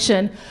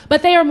population,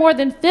 but they are more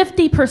than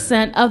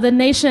 50% of the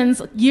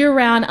nation's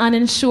year-round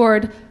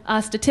uninsured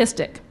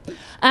statistic.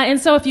 And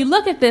so if you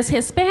look at this,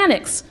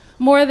 Hispanics,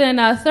 more than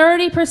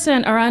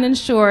 30% are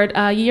uninsured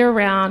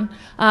year-round.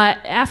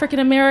 African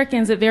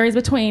Americans, it varies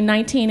between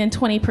 19 and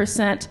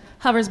 20%,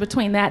 hovers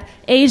between that.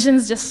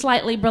 Asians just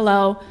slightly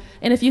below.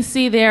 And if you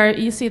see there,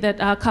 you see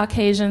that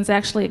Caucasians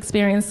actually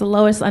experience the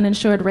lowest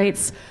uninsured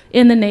rates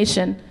in the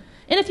nation.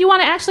 And if you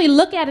want to actually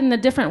look at it in a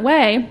different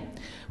way,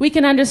 we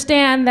can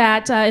understand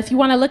that if you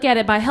want to look at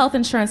it by health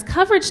insurance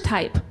coverage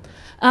type,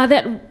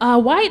 that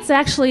whites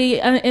actually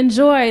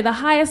enjoy the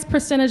highest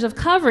percentage of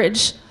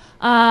coverage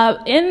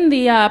in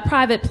the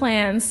private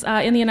plans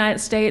in the United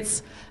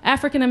States.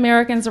 African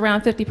Americans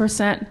around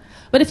 50%.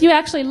 But if you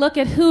actually look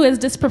at who is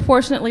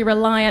disproportionately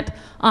reliant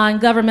on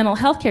governmental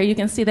health care, you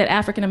can see that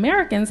African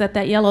Americans at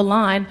that yellow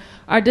line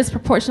are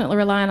disproportionately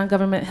reliant on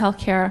government health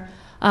care,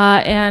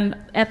 and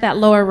at that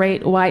lower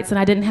rate, whites. And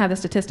I didn't have the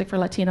statistic for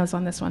Latinos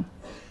on this one.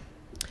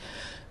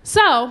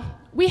 So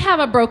we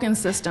have a broken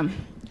system.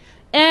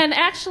 And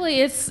actually,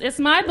 it's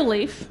my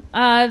belief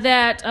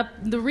that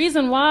the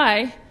reason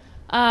why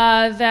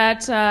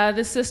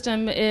the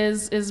system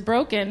is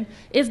broken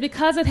is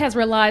because it has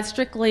relied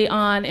strictly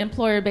on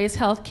employer-based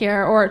health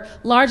care, or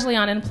largely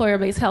on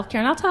employer-based health care.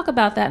 And I'll talk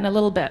about that in a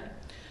little bit.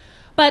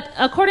 But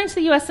according to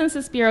the U.S.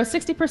 Census Bureau,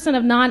 60%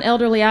 of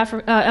non-elderly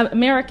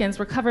Americans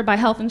were covered by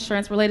health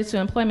insurance related to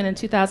employment in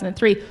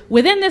 2003.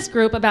 Within this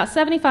group, about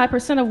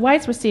 75% of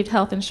whites received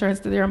health insurance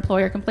through their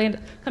employer, compared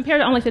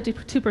to only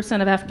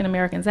 52% of African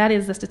Americans. That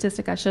is the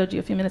statistic I showed you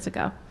a few minutes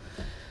ago.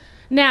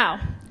 Now,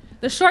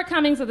 the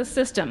shortcomings of the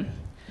system.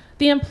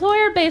 The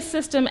employer-based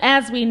system,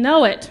 as we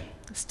know it,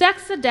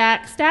 stacks the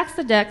decks,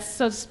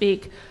 so to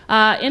speak,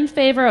 in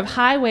favor of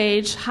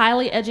high-wage,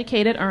 highly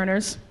educated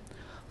earners,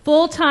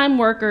 full-time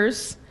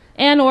workers,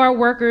 and/or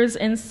workers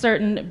in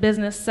certain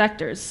business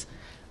sectors.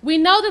 We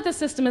know that the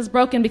system is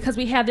broken because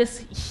we have this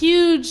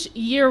huge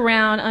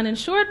year-round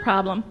uninsured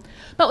problem.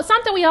 But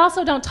something we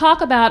also don't talk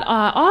about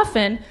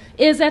often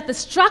is that the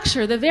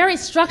structure, the very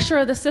structure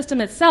of the system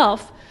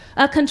itself,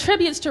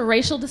 contributes to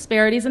racial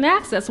disparities in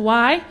access.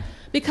 Why?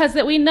 Because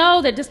that we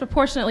know that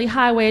disproportionately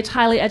high-wage,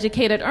 highly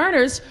educated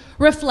earners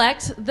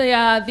reflect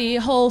the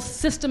whole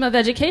system of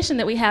education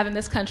that we have in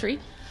this country,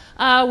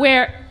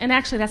 and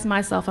actually that's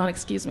my cell phone,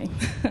 excuse me.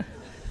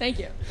 Thank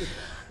you.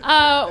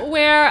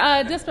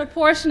 Where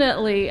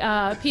disproportionately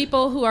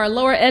people who are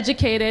lower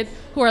educated,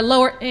 who are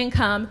lower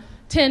income,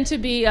 tend to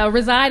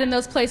reside in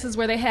those places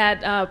where they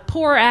had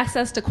poor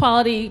access to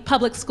quality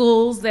public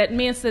schools. That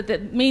means that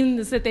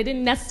they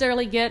didn't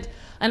necessarily get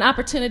an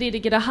opportunity to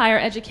get a higher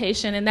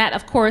education, and that,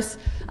 of course,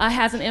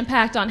 has an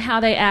impact on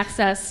how they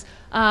access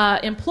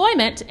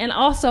employment and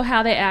also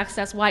how they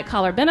access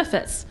white-collar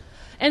benefits.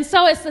 And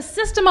so it's the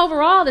system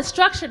overall that's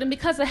structured, and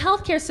because the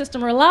healthcare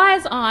system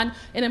relies on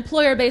an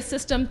employer-based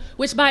system,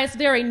 which by its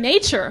very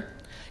nature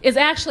is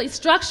actually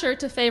structured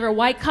to favor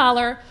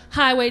white-collar,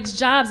 high-wage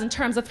jobs in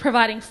terms of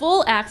providing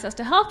full access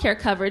to healthcare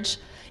coverage,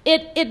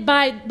 it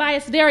by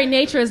its very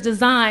nature is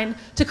designed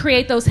to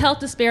create those health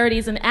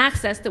disparities in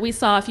access that we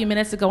saw a few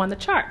minutes ago on the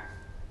chart.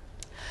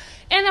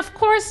 And of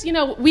course,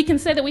 we can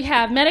say that we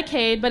have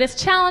Medicaid, but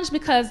it's challenged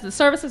because the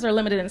services are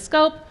limited in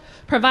scope.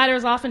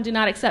 Providers often do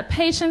not accept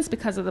patients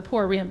because of the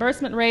poor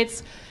reimbursement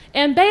rates.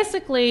 And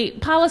basically,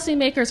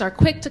 policymakers are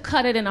quick to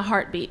cut it in a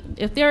heartbeat.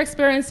 If they're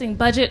experiencing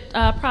budget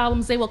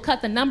problems, they will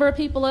cut the number of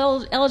people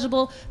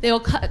eligible. They will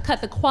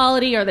cut the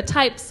quality or the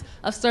types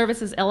of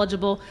services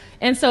eligible.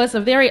 And so it's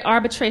a very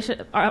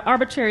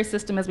arbitrary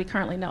system as we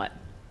currently know it.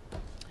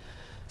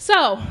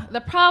 So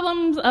the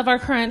problems of our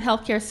current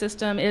healthcare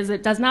system is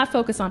it does not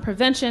focus on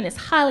prevention, it's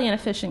highly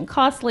inefficient and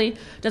costly,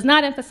 does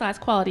not emphasize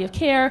quality of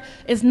care,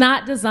 is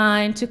not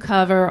designed to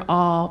cover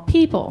all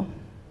people.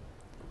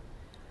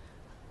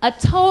 A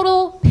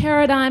total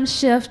paradigm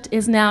shift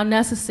is now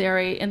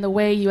necessary in the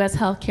way U.S.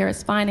 healthcare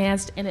is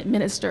financed and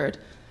administered,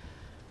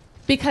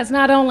 because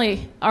not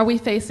only are we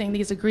facing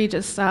these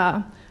egregious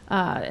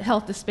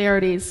health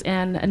disparities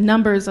and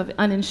numbers of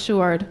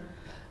uninsured,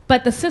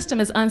 but the system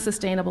is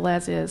unsustainable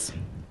as is.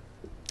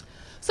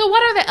 So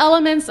what are the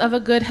elements of a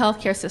good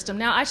healthcare system?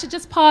 Now, I should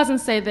just pause and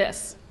say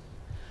this.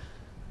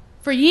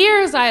 For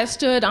years, I have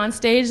stood on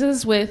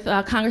stages with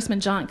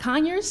Congressman John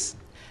Conyers,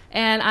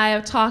 and I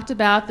have talked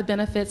about the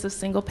benefits of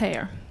single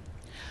payer.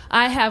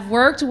 I have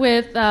worked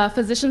with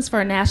Physicians for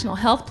a National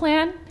Health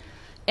Plan,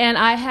 and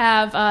I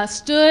have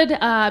stood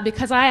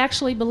because I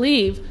actually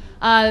believe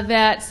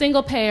that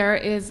single payer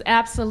is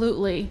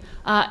absolutely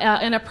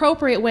an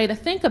appropriate way to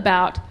think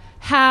about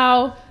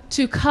how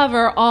to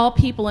cover all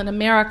people in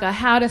America,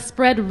 how to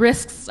spread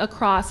risks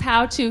across,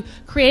 how to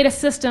create a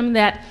system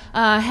that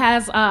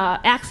has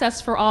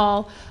access for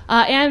all,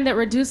 and that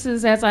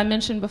reduces, as I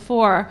mentioned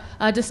before,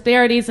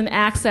 disparities in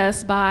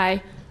access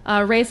by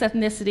race,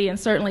 ethnicity, and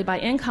certainly by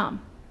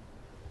income.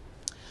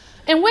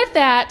 And with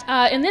that,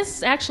 and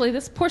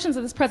this portions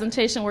of this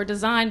presentation were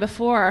designed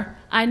before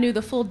I knew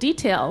the full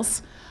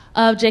details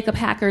of Jacob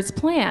Hackard's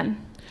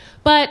plan.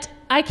 But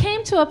I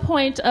came to a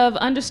point of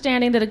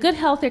understanding that a good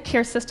health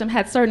care system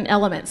had certain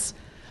elements.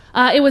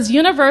 It was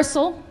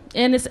universal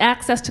in its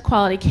access to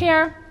quality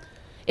care.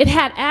 It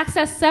had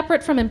access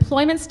separate from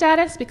employment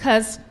status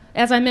because,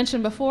 as I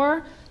mentioned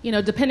before,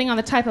 depending on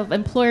the type of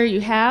employer you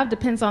have,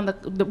 depends on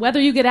whether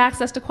you get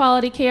access to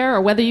quality care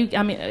or whether you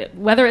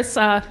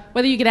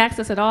get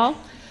access at all.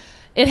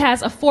 It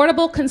has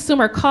affordable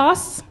consumer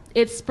costs.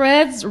 It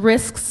spreads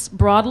risks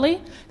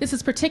broadly. This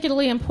is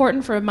particularly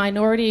important for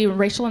minority,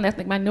 racial and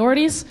ethnic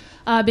minorities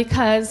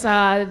because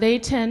they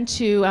tend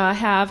to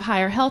have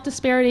higher health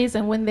disparities,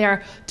 and when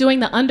they're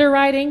doing the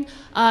underwriting,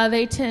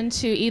 they tend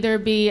to either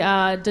be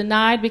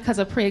denied because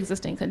of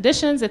pre-existing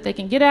conditions, if they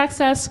can get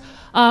access,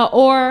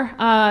 or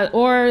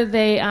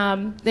they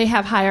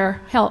have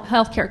higher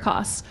health care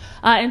costs.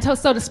 And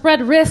so to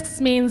spread risks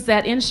means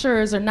that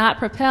insurers are not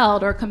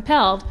propelled or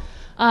compelled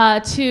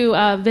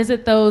to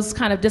visit those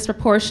kind of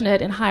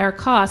disproportionate and higher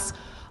costs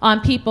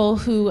on people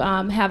who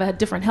have a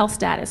different health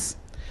status.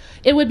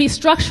 It would be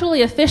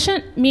structurally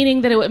efficient,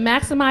 meaning that it would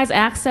maximize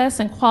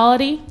access and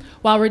quality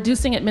while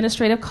reducing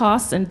administrative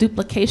costs and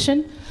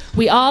duplication.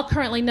 We all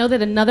currently know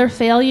that another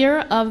failure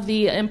of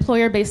the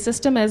employer-based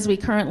system as we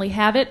currently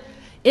have it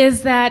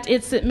is that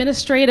its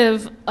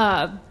administrative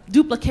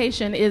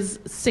duplication is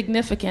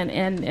significant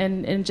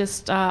and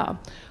just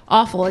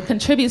awful. It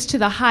contributes to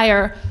the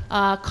higher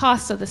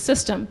costs of the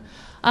system.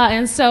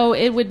 And so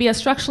it would be a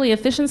structurally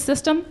efficient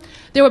system.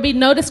 There would be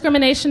no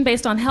discrimination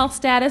based on health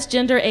status,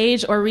 gender,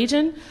 age, or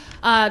region.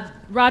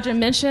 Roger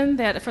mentioned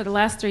that for the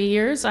last 3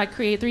 years,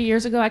 3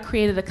 years ago, I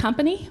created a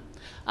company.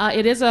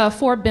 It is a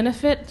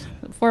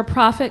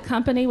for-profit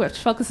company which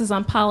focuses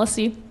on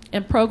policy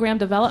and program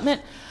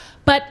development.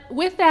 But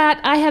with that,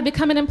 I have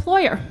become an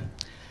employer.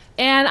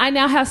 And I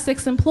now have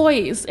 6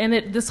 employees. And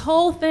this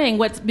whole thing,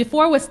 what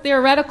before was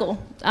theoretical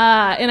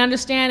and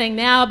understanding,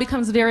 now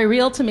becomes very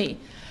real to me.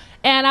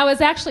 And I was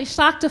actually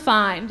shocked to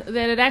find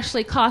that it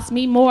actually costs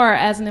me more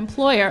as an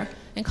employer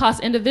and costs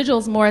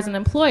individuals more as an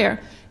employer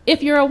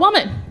if you're a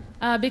woman,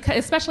 because,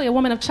 especially a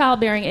woman of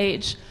childbearing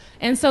age.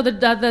 And so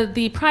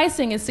the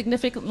pricing is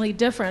significantly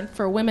different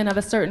for women of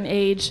a certain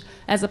age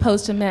as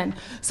opposed to men.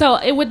 So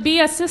it would be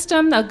a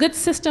system, a good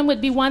system would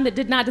be one that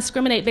did not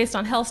discriminate based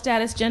on health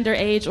status, gender,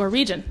 age, or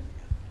region.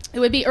 It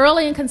would be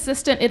early and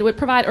consistent. It would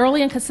provide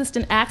early and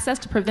consistent access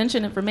to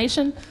prevention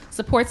information,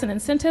 supports, and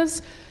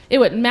incentives. It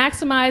would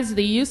maximize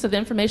the use of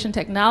information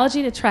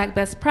technology to track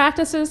best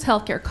practices,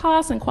 healthcare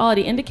costs, and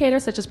quality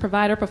indicators such as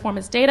provider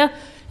performance data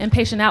and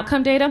patient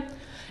outcome data.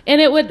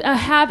 And it would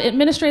have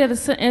administrative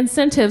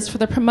incentives for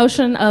the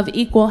promotion of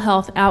equal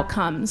health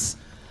outcomes.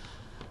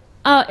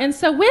 And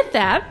so with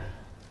that,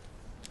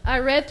 I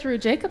read through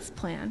Jacob's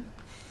plan,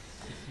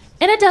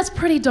 and it does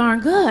pretty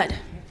darn good.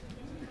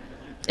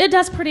 It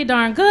does pretty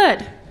darn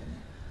good.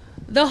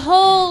 The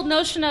whole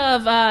notion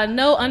of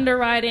no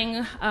underwriting,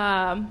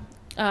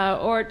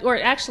 or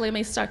actually, let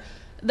me start.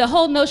 The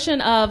whole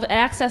notion of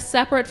access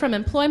separate from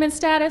employment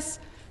status,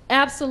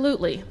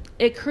 absolutely.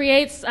 It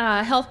creates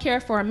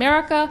healthcare for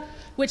America,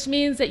 which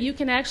means that you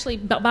can actually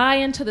buy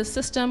into the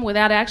system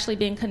without actually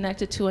being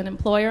connected to an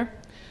employer,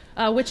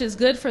 which is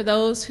good for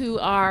those who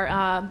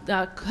are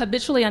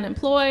habitually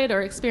unemployed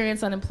or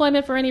experience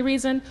unemployment for any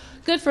reason,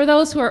 good for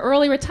those who are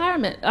early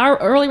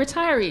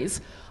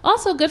retirees,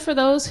 also good for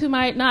those who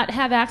might not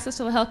have access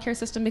to the healthcare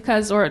system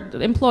or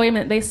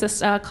employment basis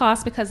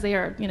costs because they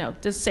are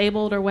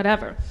disabled or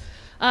whatever.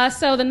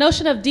 So the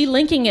notion of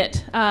delinking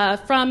it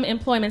from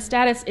employment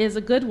status is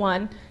a good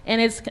one, and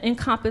it's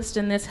encompassed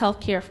in this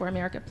Healthcare for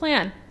America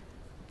plan.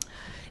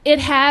 It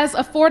has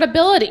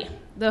affordability,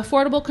 the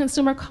Affordable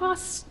Consumer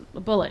Costs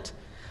bullet.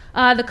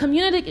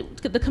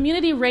 The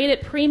community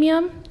rated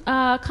premium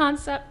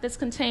concept that's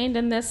contained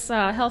in this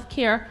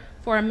Healthcare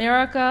for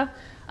America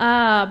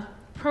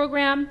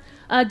program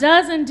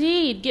does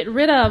indeed get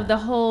rid of the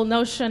whole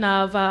notion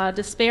of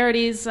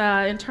disparities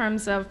in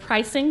terms of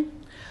pricing.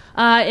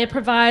 It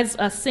provides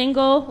a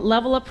single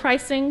level of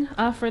pricing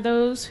for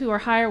those who are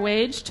higher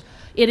waged.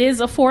 It is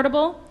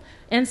affordable,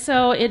 and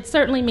so it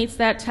certainly meets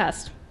that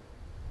test.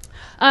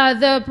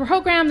 The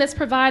program that's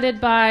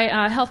provided by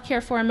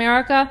Healthcare for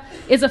America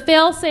is a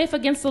fail-safe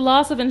against the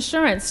loss of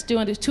insurance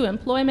due to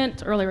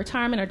employment, early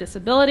retirement, or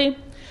disability.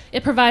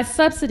 It provides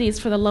subsidies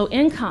for the low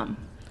income.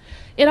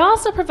 It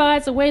also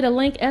provides a way to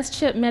link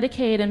S-CHIP,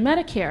 Medicaid, and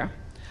Medicare.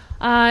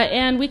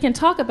 And we can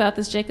talk about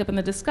this, Jacob, in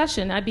the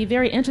discussion. I'd be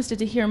very interested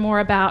to hear more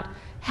about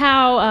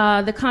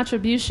how the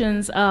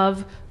contributions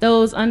of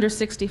those under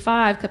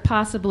 65 could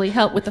possibly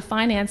help with the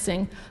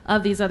financing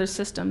of these other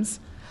systems.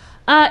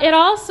 It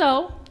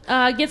also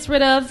gets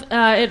rid of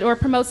or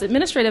promotes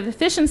administrative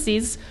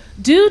efficiencies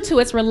due to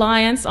its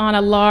reliance on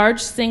a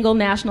large single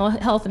national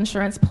health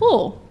insurance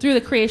pool through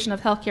the creation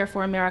of Healthcare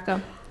for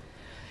America.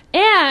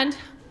 And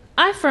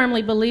I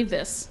firmly believe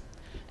this.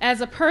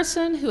 As a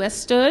person who has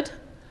stood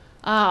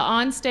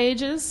on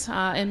stages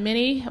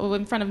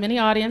in front of many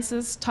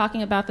audiences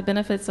talking about the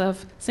benefits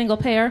of single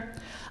payer,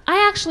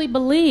 I actually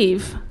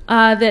believe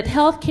that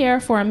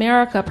Healthcare for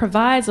America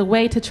provides a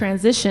way to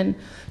transition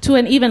to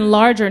an even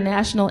larger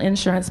national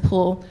insurance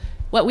pool,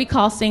 what we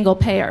call single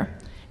payer.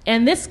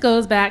 And this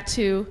goes back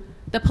to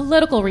the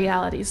political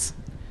realities.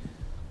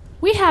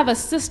 We have a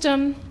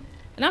system,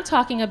 and I'm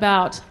talking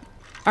about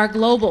our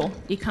global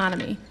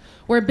economy,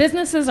 where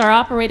businesses are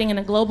operating in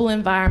a global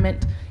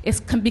environment. It's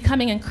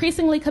becoming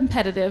increasingly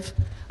competitive.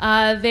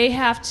 They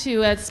have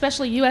to,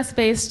 especially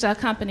US-based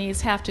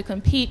companies, have to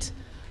compete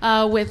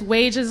with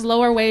wages,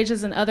 lower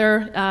wages in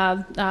other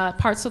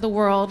parts of the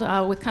world,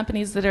 with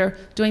companies that are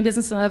doing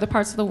business in other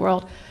parts of the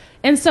world.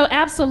 And so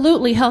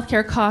absolutely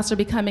healthcare costs are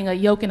becoming a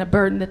yoke and a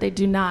burden that they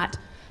do not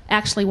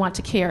actually want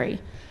to carry.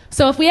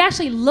 So if we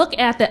actually look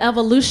at the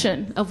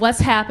evolution of what's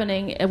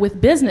happening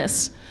with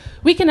business,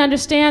 we can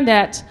understand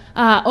that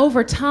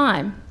over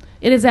time,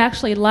 it is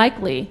actually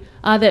likely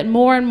that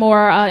more and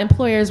more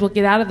employers will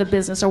get out of the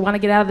business or want to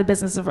get out of the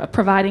business of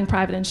providing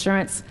private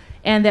insurance,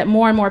 and that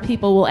more and more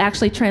people will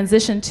actually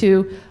transition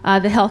to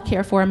the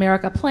Healthcare for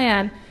America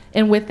plan.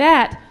 And with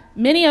that,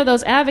 many of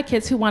those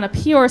advocates who want a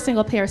pure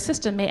single-payer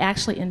system may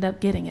actually end up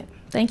getting it.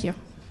 Thank you.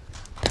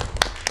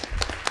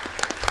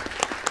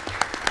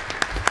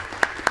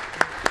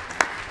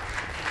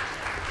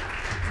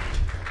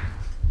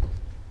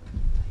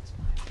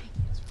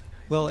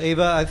 Well,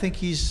 Ava, I think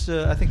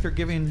they're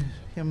giving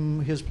him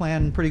his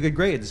plan pretty good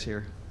grades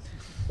here.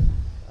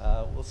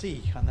 We'll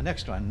see on the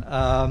next one.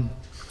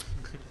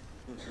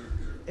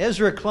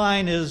 Ezra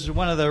Klein is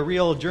one of the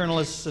real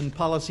journalists and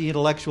policy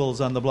intellectuals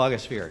on the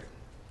blogosphere.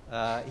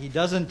 He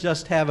doesn't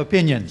just have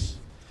opinions.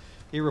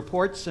 He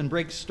reports and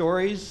breaks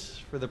stories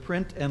for the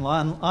print and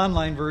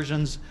online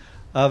versions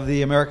of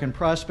the American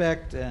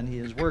Prospect, and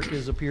his work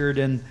has appeared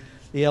in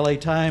the LA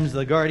Times,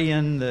 The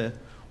Guardian, the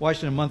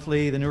Washington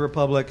Monthly, the New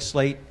Republic,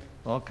 Slate,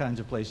 all kinds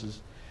of places.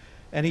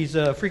 And he's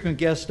a frequent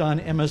guest on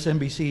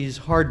MSNBC's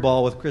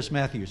Hardball with Chris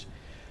Matthews.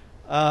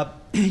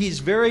 He's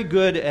very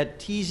good at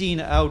teasing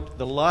out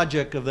the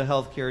logic of the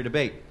healthcare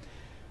debate.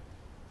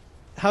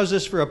 How's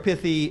this for a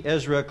pithy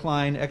Ezra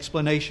Klein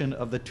explanation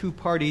of the two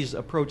parties'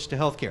 approach to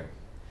healthcare?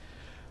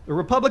 The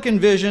Republican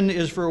vision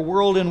is for a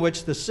world in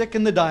which the sick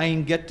and the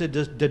dying get to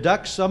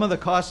deduct some of the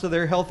cost of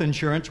their health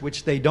insurance,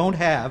 which they don't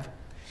have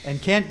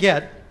and can't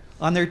get,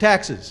 on their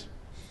taxes.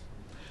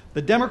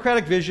 The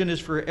Democratic vision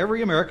is for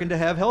every American to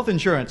have health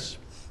insurance.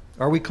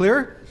 Are we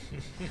clear?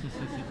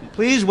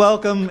 Please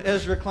welcome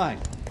Ezra Klein.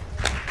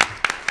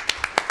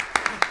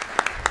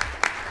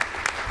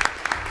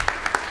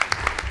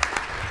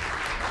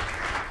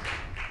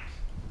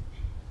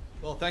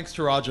 Well, thanks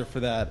to Roger for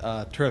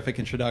that terrific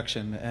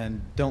introduction, and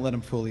don't let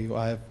him fool you.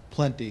 I have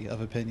plenty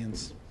of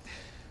opinions.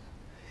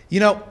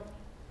 You know,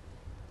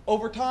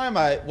 over time,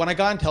 when I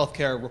got into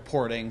healthcare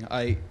reporting,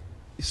 I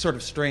sort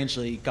of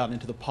strangely got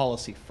into the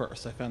policy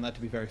first. I found that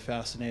to be very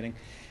fascinating.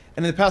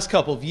 And in the past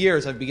couple of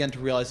years, I've begun to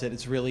realize that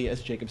it's really,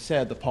 as Jacob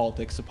said, the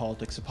politics, the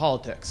politics, the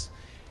politics.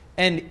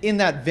 And in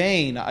that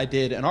vein, I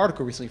did an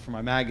article recently for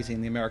my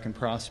magazine, The American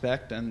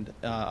Prospect, and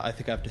I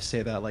think I have to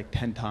say that like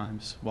 10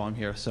 times while I'm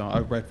here, so I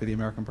write for The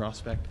American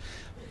Prospect.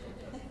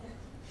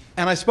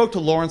 And I spoke to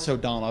Lawrence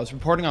O'Donnell. I was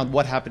reporting on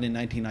what happened in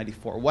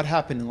 1994, what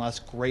happened in the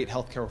last great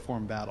healthcare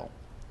reform battle.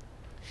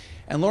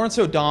 And Lawrence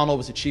O'Donnell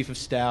was the chief of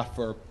staff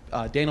for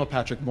Daniel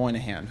Patrick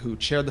Moynihan, who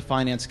chaired the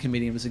finance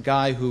committee and was a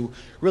guy who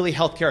really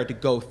healthcare had to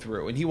go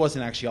through, and he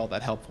wasn't actually all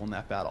that helpful in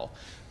that battle.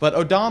 But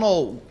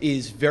O'Donnell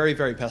is very,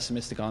 very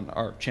pessimistic on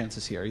our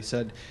chances here. He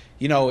said,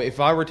 you know, if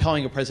I were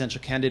telling a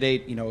presidential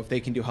candidate, you know, if they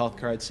can do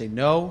healthcare, I'd say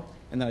no,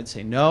 and then I'd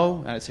say no,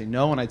 and I'd say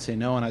no, and I'd say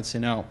no, and I'd say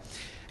no.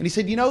 And he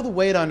said, you know the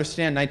way to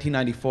understand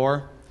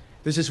 1994?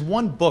 There's this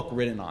one book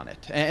written on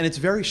it, and it's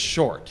very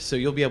short, so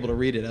you'll be able to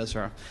read it,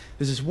 Ezra.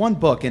 There's this one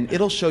book, and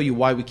it'll show you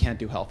why we can't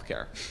do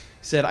healthcare.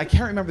 He said, I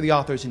can't remember the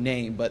author's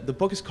name, but the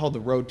book is called The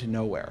Road to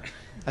Nowhere.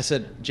 I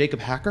said, Jacob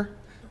Hacker?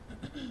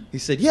 He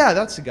said, yeah,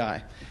 that's the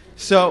guy.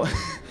 So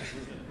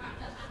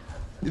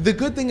the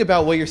good thing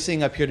about what you're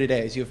seeing up here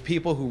today is you have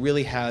people who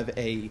really have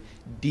a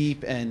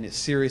deep and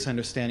serious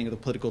understanding of the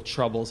political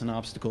troubles and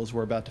obstacles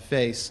we're about to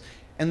face,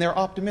 and they're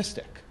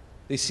optimistic.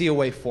 They see a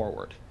way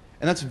forward.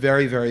 And that's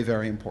very, very,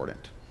 very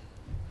important.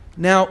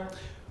 Now,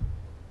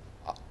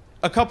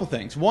 a couple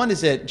things. One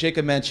is that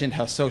Jacob mentioned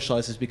how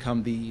socialized has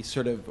become the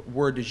sort of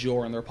word du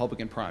jour in the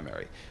Republican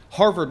primary.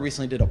 Harvard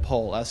recently did a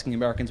poll asking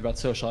Americans about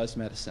socialized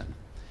medicine.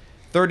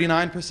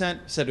 39%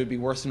 said it would be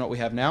worse than what we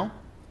have now.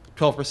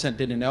 12%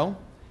 didn't know.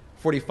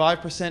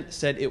 45%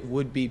 said it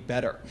would be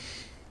better.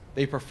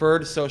 They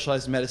preferred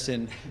socialized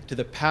medicine to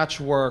the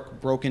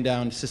patchwork, broken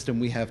down system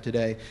we have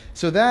today.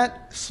 So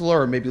that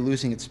slur may be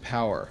losing its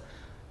power.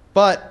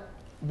 But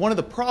one of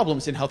the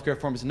problems in healthcare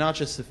reform is not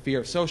just the fear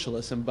of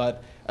socialism,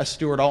 but as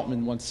Stuart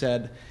Altman once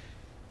said,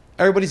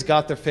 everybody's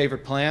got their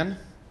favorite plan,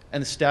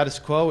 and the status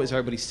quo is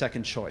everybody's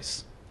second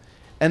choice.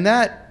 And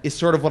that is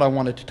sort of what I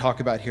wanted to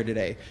talk about here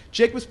today.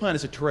 Jacob's plan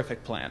is a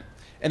terrific plan.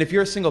 And if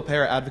you're a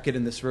single-payer advocate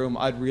in this room,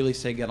 I'd really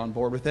say get on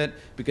board with it,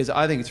 because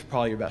I think it's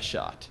probably your best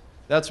shot.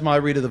 That's my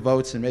read of the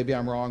votes, and maybe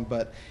I'm wrong,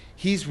 but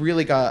he's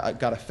really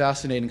got a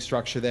fascinating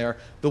structure there.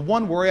 The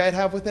one worry I'd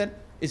have with it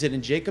is that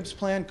in Jacob's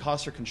plan,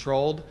 costs are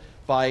controlled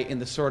by, in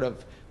the sort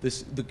of the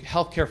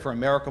healthcare for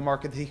America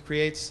market that he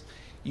creates,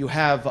 you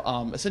have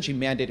essentially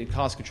mandated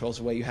cost controls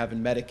the way you have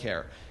in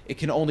Medicare. It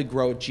can only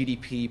grow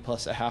GDP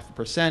plus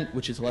 0.5%,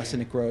 which is less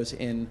than it grows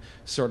in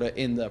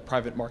the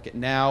private market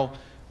now.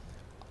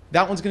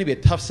 That one's going to be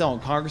a tough sell in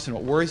Congress, and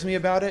what worries me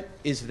about it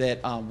is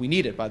that, we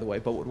need it, by the way,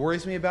 but what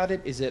worries me about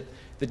it is that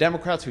the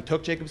Democrats who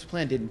took Jacob's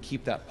plan didn't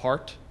keep that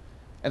part.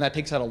 And that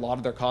takes out a lot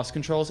of their cost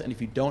controls. And if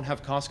you don't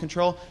have cost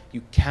control,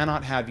 you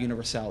cannot have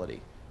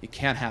universality. You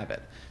can't have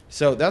it.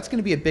 So that's going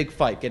to be a big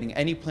fight, getting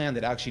any plan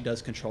that actually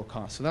does control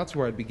costs. So that's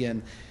where I'd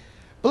begin.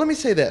 But let me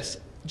say this.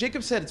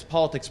 Jacob said it's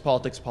politics,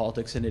 politics,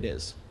 politics, and it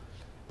is.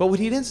 But what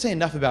he didn't say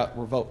enough about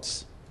were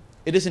votes.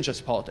 It isn't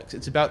just politics.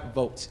 It's about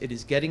votes. It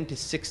is getting to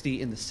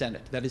 60 in the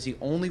Senate. That is the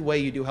only way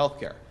you do health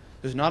care.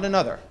 There's not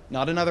another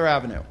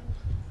avenue.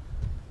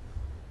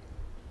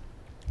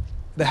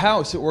 The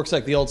House, it works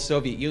like the old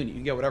Soviet Union. You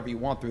can get whatever you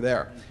want through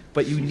there.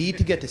 But you need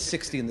to get to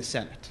 60 in the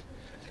Senate.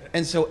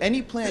 And so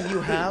any plan you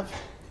have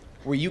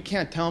where you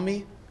can't tell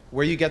me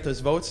where you get those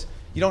votes,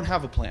 you don't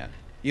have a plan.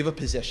 You have a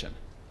position.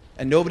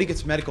 And nobody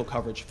gets medical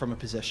coverage from a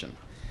position.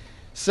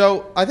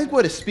 So I think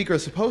what a speaker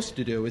is supposed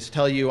to do is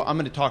tell you, I'm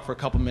going to talk for a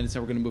couple minutes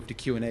and we're going to move to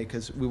Q&A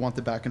because we want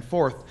the back and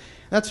forth.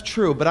 That's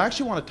true, but I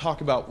actually want to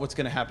talk about what's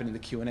going to happen in the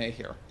Q&A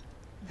here.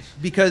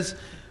 Because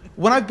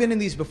when I've been in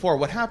these before,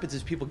 what happens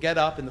is people get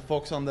up and the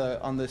folks on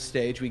the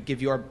stage, we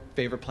give you our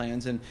favorite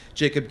plans, and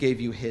Jacob gave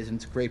you his, and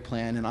it's a great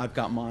plan, and I've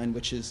got mine,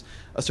 which is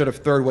a sort of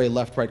third-way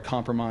left-right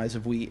compromise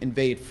of we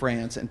invade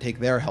France and take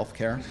their health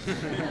care.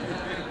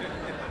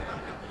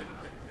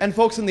 And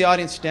folks in the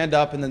audience stand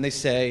up and then they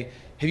say,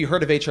 have you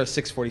heard of HR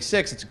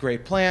 646? It's a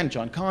great plan.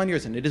 John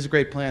Conyers, and it is a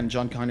great plan.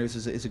 John Conyers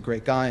is a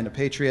great guy and a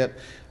patriot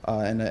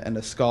and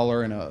a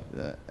scholar and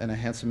a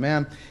handsome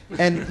man.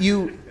 And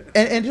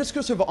it just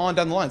goes sort of on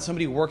down the line.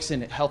 Somebody who works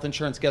in health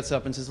insurance gets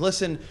up and says,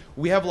 listen,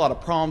 we have a lot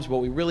of problems.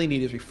 What we really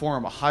need is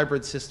reform, a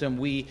hybrid system.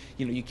 You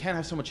can't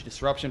have so much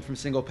disruption from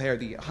single payer.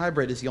 The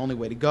hybrid is the only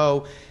way to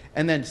go.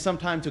 And then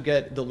sometimes you'll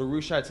get the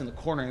LaRoucheites in the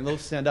corner, and they'll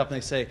stand up and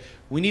they say,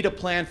 we need a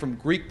plan from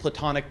Greek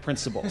Platonic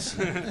principles.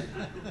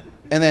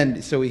 And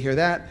then, so we hear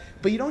that.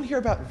 But you don't hear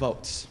about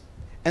votes.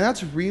 And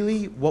that's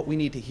really what we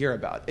need to hear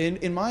about.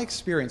 In my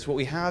experience, what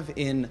we have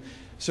in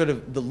sort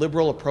of the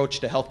liberal approach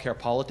to healthcare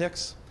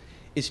politics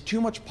is too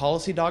much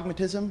policy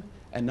dogmatism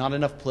and not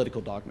enough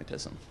political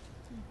dogmatism.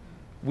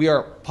 We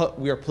are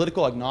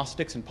political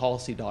agnostics and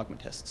policy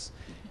dogmatists.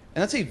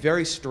 And that's a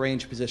very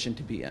strange position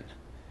to be in.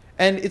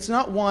 And it's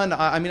not one,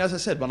 I mean, as I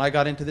said, when I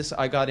got into this,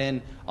 I got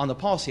in on the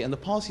policy. And the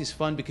policy is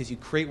fun because you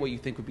create what you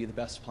think would be the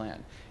best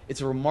plan.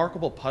 It's a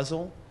remarkable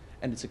puzzle,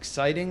 and it's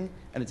exciting,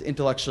 and it's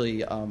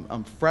intellectually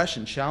fresh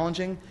and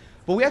challenging.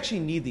 But we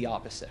actually need the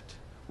opposite.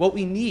 What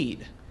we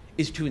need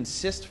is to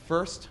insist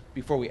first,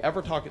 before we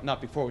ever talk,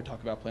 not before we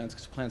talk about plans,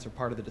 because plans are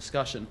part of the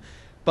discussion,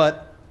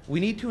 but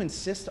we need to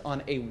insist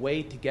on a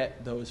way to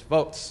get those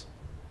votes.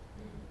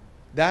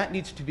 That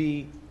needs to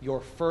be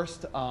your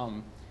first,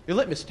 your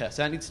litmus test.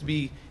 That needs to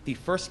be the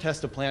first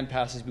test a plan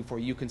passes before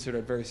you consider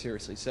it very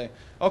seriously. Say,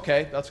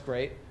 okay, that's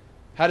great.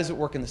 How does it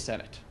work in the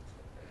Senate?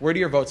 Where do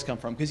your votes come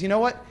from? Because you know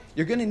what?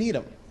 You're going to need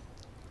them.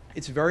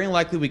 It's very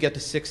unlikely we get to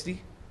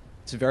 60.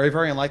 It's very,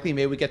 very unlikely.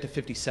 Maybe we get to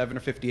 57 or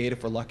 58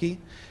 if we're lucky.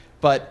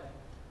 But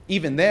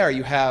even there,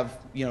 you have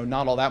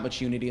not all that much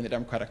unity in the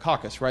Democratic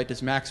caucus, right?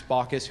 There's Max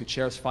Baucus, who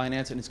chairs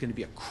finance, and is going to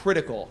be a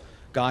critical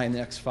guy in the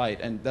next fight,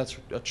 and that's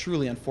a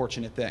truly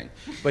unfortunate thing.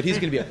 But he's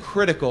going to be a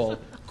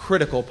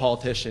critical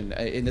politician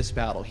in this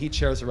battle. He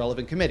chairs a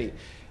relevant committee.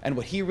 And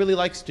what he really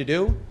likes to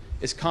do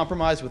is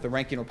compromise with the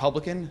ranking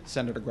Republican,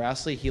 Senator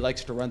Grassley. He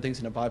likes to run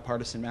things in a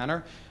bipartisan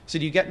manner. So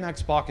do you get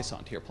Max Baucus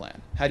onto your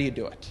plan? How do you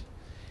do it?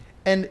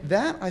 And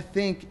that, I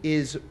think,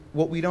 is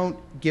what we don't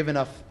give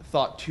enough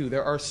thought to.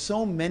 There are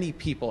so many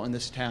people in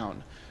this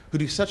town who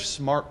do such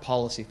smart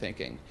policy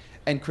thinking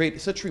and create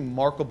such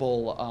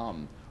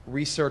remarkable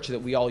research that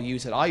we all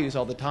use, that I use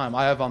all the time.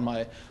 I have on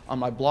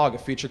my blog a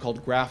feature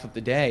called Graph of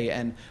the Day,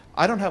 and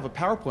I don't have a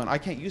PowerPoint. I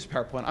can't use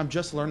PowerPoint. I'm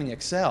just learning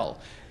Excel.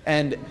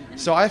 And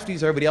so I have to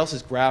use everybody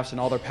else's graphs and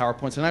all their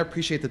PowerPoints, and I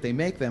appreciate that they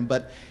make them.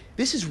 But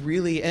this is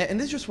really, and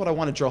this is just what I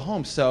want to drill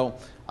home, so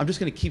I'm just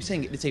going to keep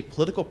saying it. It's a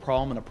political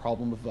problem and a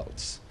problem of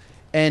votes.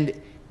 And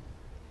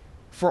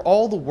for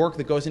all the work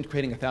that goes into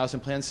creating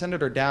 1,000 plans,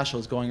 Senator Daschle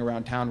is going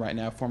around town right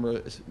now,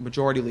 former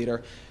majority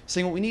leader,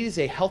 saying what we need is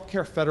a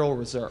healthcare Federal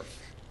Reserve.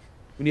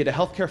 We need a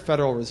healthcare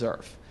Federal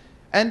Reserve.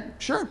 And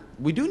sure,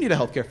 we do need a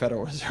healthcare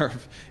Federal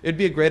Reserve. It'd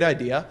be a great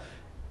idea,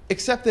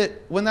 except that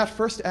when that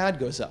first ad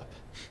goes up,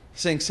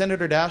 saying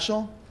Senator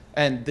Daschle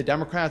and the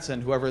Democrats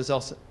and whoever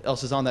else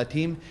is on that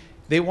team,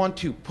 they want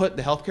to put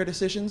the healthcare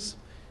decisions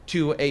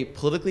to a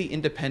politically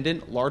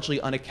independent,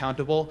 largely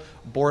unaccountable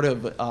board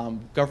of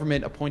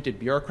government-appointed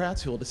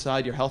bureaucrats who will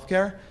decide your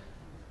healthcare.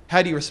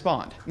 How do you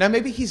respond? Now,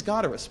 maybe he's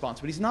got a response,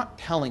 but he's not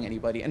telling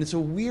anybody. And it's a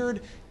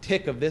weird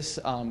tick of this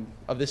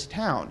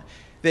town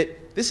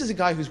that this is a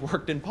guy who's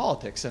worked in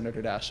politics,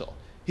 Senator Daschle.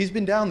 He's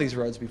been down these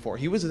roads before.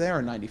 He was there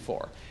in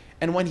 '94.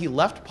 And when he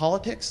left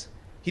politics,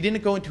 he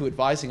didn't go into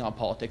advising on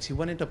politics. He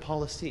went into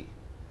policy.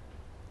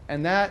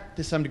 And that,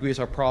 to some degree, is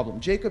our problem.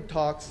 Jacob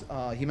talks,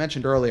 he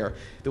mentioned earlier,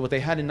 that what they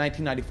had in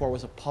 1994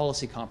 was a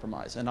policy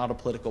compromise and not a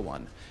political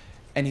one.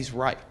 And he's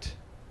right.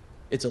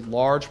 It's a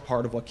large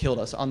part of what killed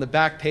us. On the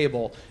back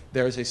table,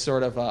 there's a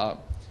sort of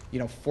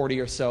 40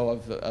 or so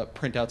of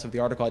printouts of the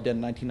article I did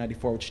in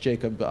 1994, which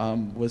Jacob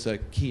was a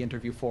key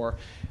interview for.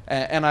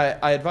 And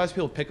I advise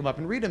people to pick them up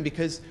and read them,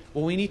 because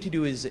what we need to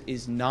do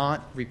is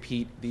not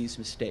repeat these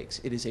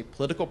mistakes. It is a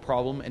political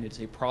problem, and it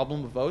is a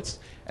problem of votes.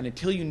 And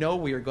until you know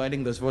we are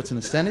getting those votes in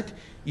the Senate,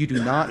 you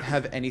do not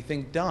have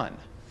anything done.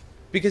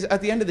 Because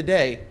at the end of the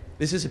day,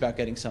 this is about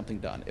getting something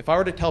done. If I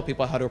were to tell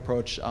people how to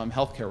approach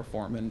healthcare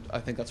reform, and I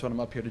think that's what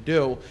I'm up here to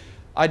do,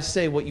 I'd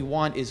say what you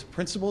want is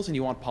principles and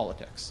you want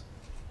politics.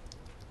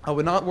 I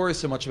would not worry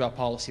so much about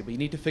policy, but you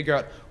need to figure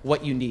out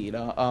what you need.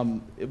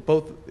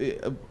 Both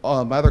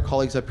my other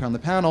colleagues up here on the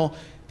panel,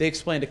 they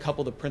explained a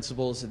couple of the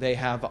principles that they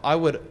have. I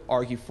would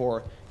argue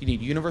for you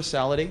need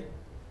universality.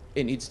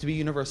 It needs to be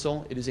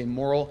universal. It is a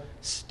moral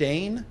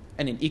stain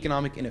and an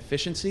economic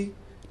inefficiency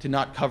to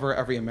not cover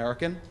every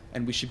American,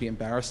 and we should be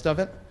embarrassed of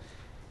it.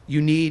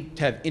 You need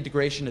to have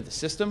integration of the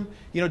system.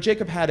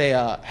 Jacob had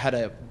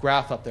a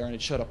graph up there, and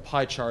it showed a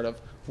pie chart of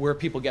where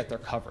people get their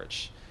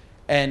coverage.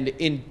 And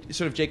in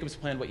sort of Jacob's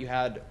plan, what you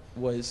had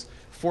was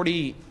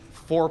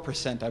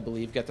 44%, I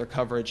believe, get their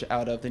coverage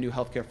out of the new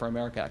Healthcare for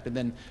America Act, and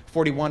then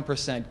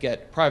 41%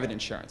 get private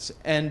insurance.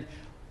 And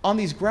on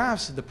these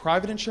graphs, the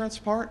private insurance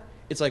part,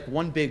 it's like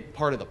one big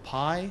part of the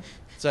pie.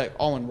 It's like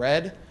all in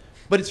red,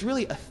 but it's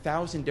really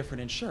 1,000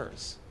 different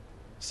insurers.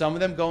 Some of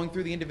them going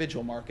through the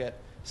individual market,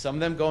 some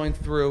of them going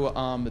through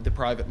the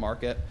private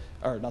market,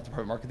 or not the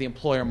private market, the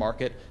employer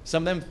market,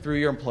 some of them through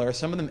your employer,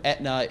 some of them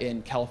Aetna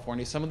in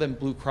California, some of them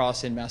Blue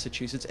Cross in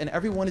Massachusetts, and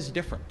everyone is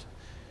different.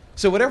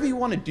 So whatever you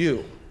want to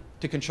do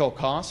to control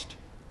cost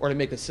or to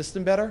make the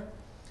system better,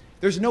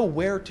 there's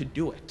nowhere to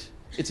do it.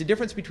 It's a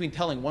difference between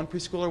telling one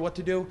preschooler what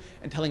to do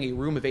and telling a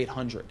room of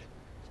 800.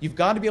 You've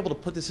got to be able to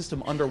put the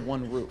system under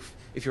one roof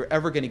if you're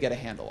ever going to get a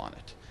handle on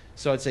it.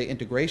 So I'd say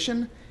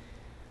integration.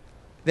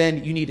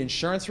 Then you need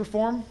insurance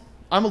reform.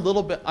 I would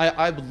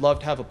love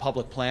to have a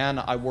public plan.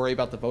 I worry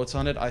about the votes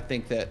on it. I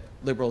think that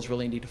liberals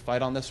really need to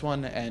fight on this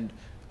one, and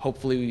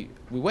hopefully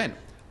we win.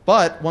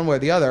 But one way or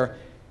the other,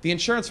 the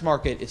insurance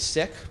market is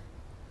sick.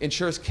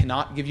 Insurers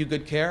cannot give you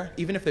good care,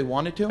 even if they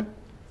wanted to.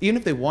 Even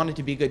if they wanted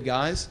to be good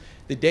guys,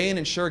 the day an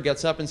insurer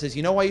gets up and says,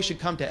 you know why you should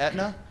come to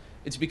Aetna?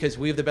 It's because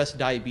we have the best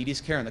diabetes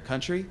care in the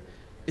country.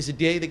 Is the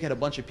day they get a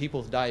bunch of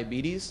people with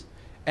diabetes,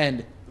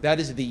 and that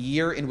is the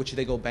year in which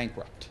they go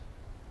bankrupt.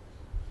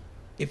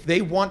 If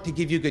they want to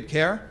give you good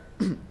care,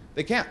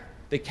 they can't.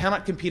 They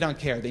cannot compete on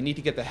care. They need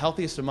to get the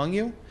healthiest among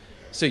you,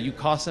 so you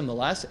cost them the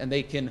less, and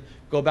they can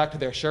go back to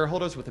their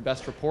shareholders with the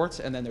best reports,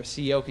 and then their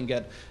CEO can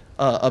get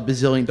 $1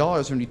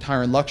 bazillion and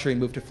retire in luxury and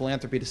move to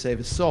philanthropy to save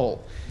his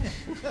soul.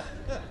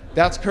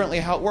 That's currently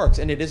how it works,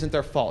 and it isn't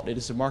their fault. It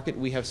is a market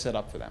we have set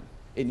up for them.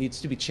 It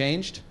needs to be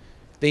changed.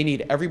 They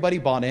need everybody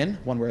bought in,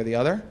 one way or the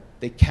other.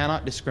 They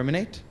cannot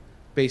discriminate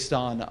based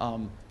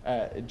on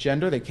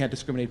gender. They can't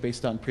discriminate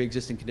based on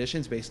pre-existing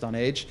conditions, based on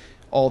age.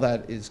 All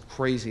that is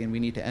crazy, and we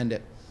need to end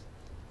it.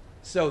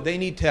 So they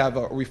need to have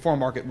a reform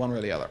market one way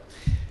or the other.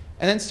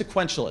 And then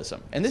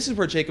sequentialism. And this is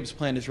where Jacob's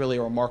plan is really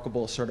a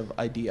remarkable sort of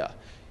idea.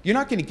 You're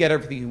not going to get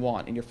everything you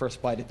want in your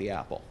first bite at the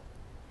apple.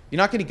 You're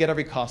not going to get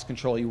every cost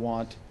control you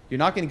want. You're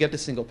not going to get the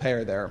single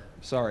payer there.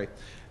 Sorry.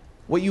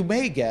 What you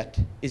may get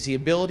is the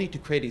ability to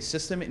create a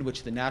system in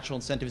which the natural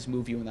incentives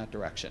move you in that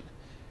direction,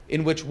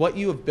 in which what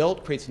you have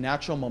built creates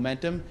natural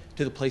momentum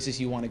to the places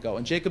you want to go.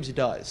 And Jacobs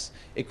does.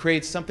 It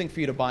creates something for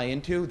you to buy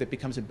into that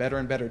becomes a better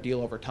and better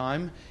deal over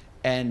time,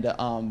 and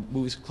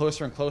moves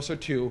closer and closer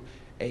to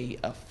a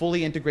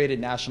fully integrated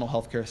national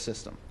healthcare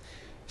system.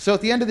 So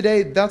at the end of the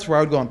day, that's where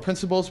I would go on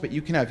principles, but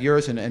you can have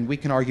yours, and we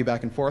can argue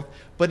back and forth.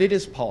 But it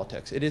is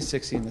politics. It is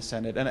 60 in the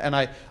Senate. And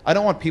I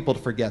don't want people to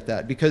forget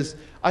that, because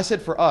I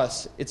said for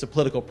us, it's a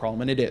political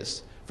problem, and it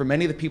is. For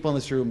many of the people in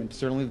this room, and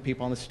certainly the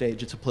people on the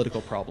stage, it's a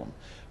political problem.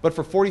 But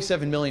for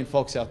 47 million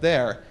folks out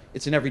there,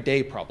 it's an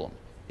everyday problem.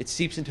 It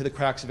seeps into the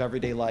cracks of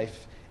everyday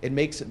life. It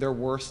makes their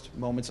worst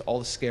moments all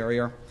the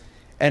scarier.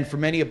 And for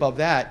many above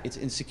that, it's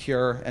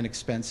insecure and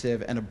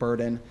expensive and a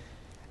burden.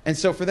 And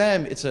so for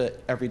them, it's an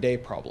everyday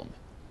problem.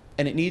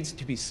 And it needs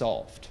to be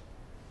solved.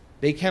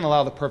 They can't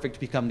allow the perfect to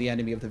become the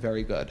enemy of the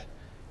very good.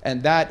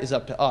 And that is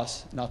up to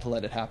us not to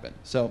let it happen.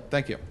 So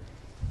thank you.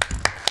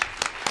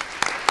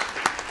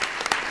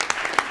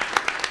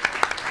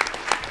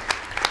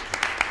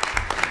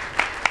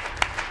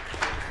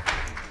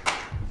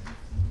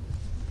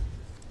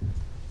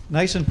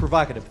 Nice and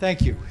provocative.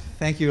 Thank you.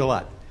 Thank you a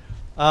lot.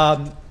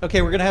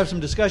 Okay, we're going to have some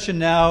discussion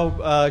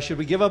now. Should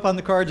we give up on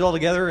the cards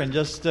altogether and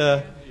just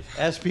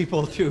ask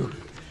people to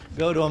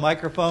go to a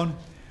microphone?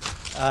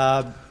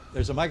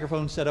 There's a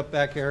microphone set up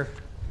back here.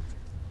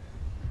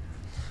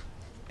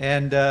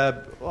 And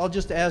I'll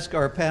just ask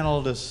our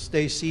panel to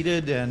stay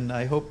seated, and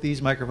I hope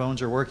these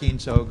microphones are working,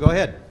 so go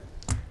ahead.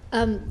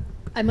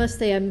 I must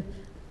say I'm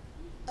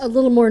a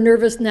little more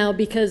nervous now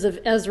because of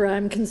Ezra.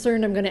 I'm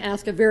concerned I'm going to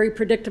ask a very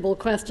predictable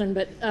question,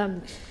 but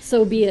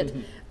so be it.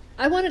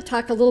 I want to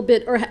talk a little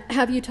bit, or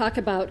have you talk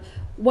about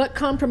what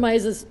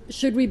compromises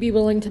should we be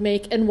willing to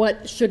make and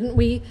what shouldn't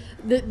we?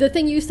 The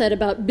thing you said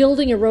about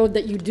building a road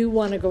that you do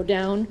want to go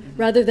down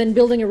rather than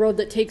building a road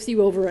that takes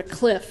you over a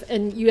cliff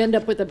and you end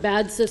up with a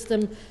bad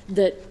system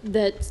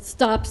that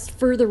stops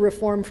further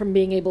reform from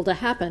being able to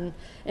happen.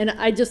 And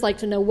I'd just like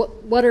to know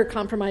what are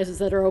compromises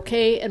that are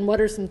okay and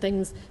what are some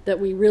things that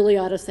we really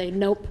ought to say,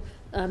 nope,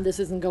 this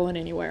isn't going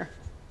anywhere.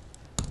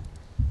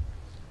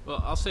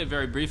 Well, I'll say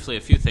very briefly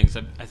a few things.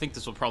 I think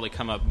this will probably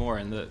come up more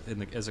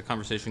as the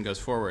conversation goes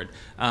forward.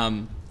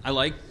 I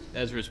like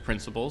Ezra's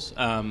principles,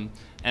 and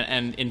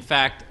in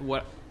fact,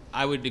 what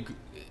I would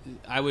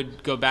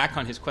go back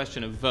on his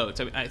question of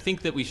votes. I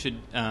think that we should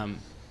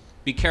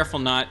be careful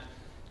not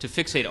to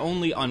fixate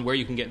only on where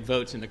you can get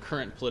votes in the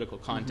current political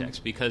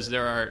context, because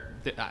there are.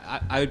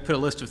 I would put a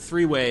list of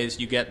 3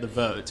 ways you get the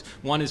votes.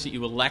 One is that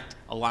you elect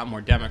a lot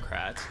more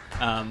Democrats,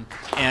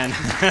 and.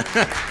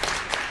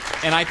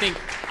 And I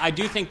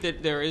do think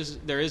that there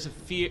is a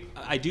fear.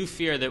 I do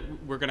fear that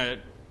we're going to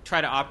try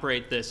to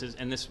operate this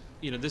and this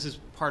is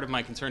part of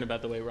my concern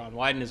about the way Ron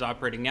Wyden is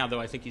operating now.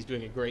 Though I think he's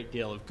doing a great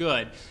deal of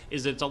good,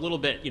 is that it's a little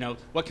bit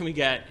what can we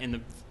get in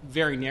the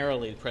very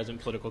narrowly present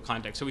political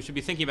context. So we should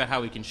be thinking about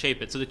how we can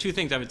shape it. So the 2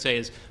 things I would say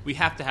is we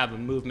have to have a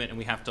movement and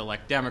we have to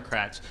elect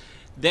Democrats.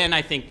 Then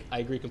I think I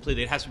agree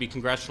completely. It has to be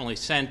congressionally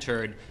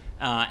centered.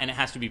 And it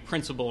has to be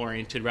principle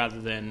oriented rather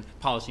than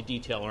policy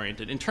detail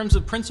oriented. In terms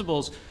of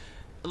principles.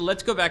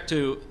 Let's go back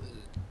to,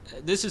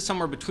 this is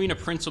somewhere between a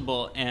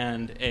principle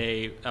and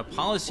a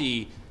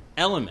policy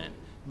element,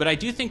 but I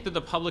do think that the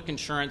public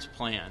insurance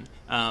plan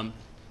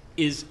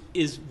is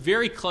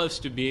very close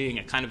to being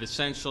a kind of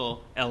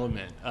essential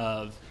element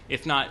of,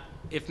 if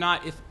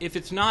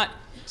it's not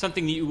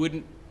something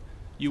that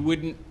you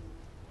wouldn't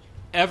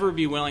ever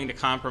be willing to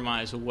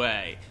compromise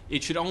away,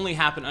 it should only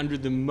happen under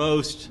the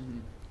most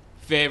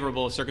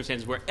favorable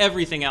circumstances where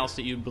everything else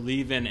that you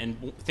believe in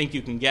and think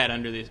you can get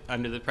under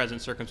the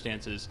present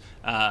circumstances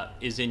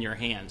is in your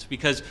hands.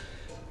 Because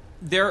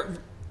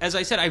as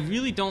I said, I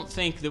really don't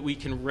think that we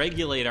can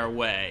regulate our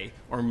way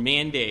or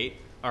mandate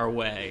our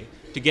way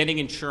to getting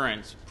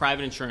insurance,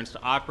 private insurance,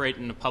 to operate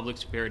in a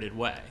public-spirited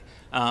way.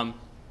 And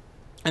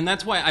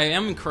that's why I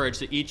am encouraged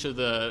that each of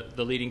the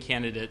leading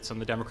candidates on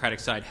the Democratic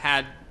side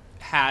had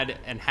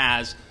and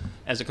has,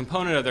 as a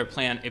component of their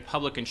plan, a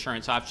public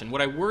insurance option.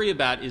 What I worry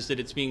about is that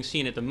it's being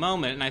seen at the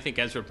moment, and I think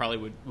Ezra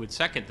probably would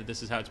second that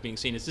this is how it's being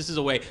seen, is this is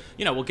a way,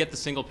 we'll get the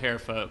single-payer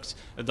folks,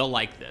 they'll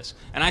like this.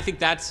 And I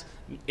think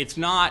it's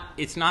not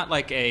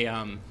like a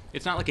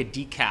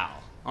decal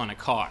on a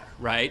car,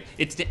 right?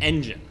 It's the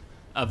engine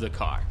of the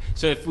car.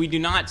 So if we do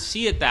not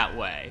see it that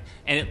way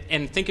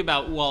and think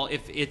about, well,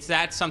 if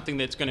that's something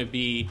that's going to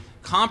be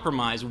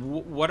compromised,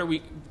 what are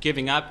we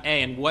giving up,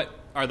 A, and what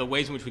are the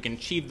ways in which we can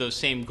achieve those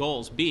same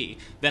goals, B,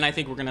 then I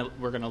think we're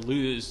going to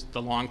lose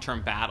the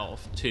long-term battle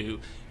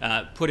to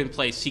put in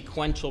place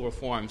sequential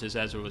reforms, as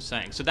Ezra was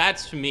saying. So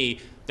that's, to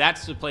me,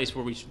 that's the place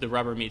where the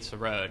rubber meets the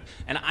road.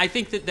 And I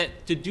think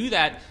that to do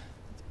that,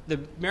 the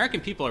American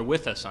people are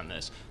with us on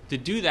this. To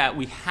do that,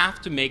 we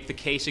have to make the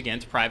case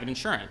against private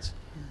insurance,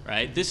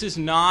 right? This is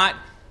not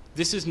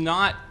a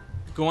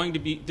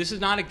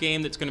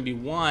game that's going to be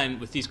won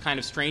with these kind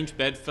of strange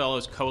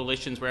bedfellows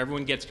coalitions where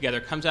everyone gets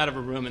together, comes out of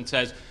a room and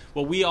says,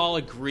 well, we all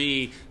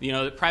agree,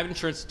 that private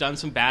insurance has done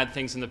some bad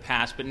things in the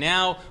past, but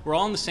now we're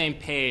all on the same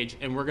page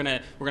and we're going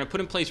to put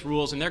in place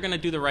rules and they're going to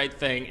do the right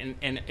thing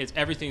and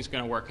everything's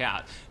going to work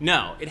out.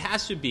 No, it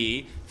has to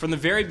be, from the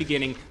very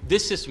beginning,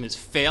 this system has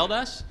failed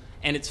us.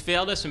 And it's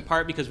failed us in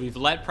part because we've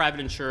let private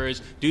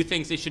insurers do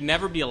things they should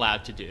never be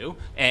allowed to do,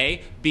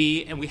 A.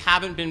 B, and we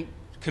haven't been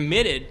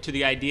committed to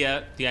the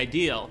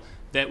ideal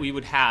that we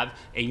would have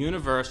a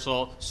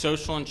universal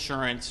social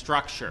insurance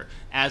structure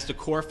as the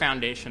core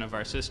foundation of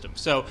our system.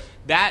 So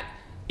that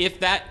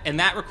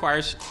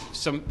requires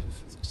some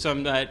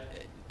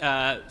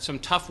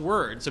tough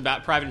words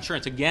about private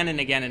insurance again and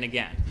again and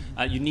again.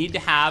 You need to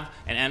have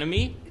an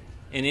enemy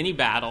in any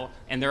battle,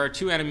 and there are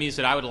 2 enemies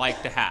that I would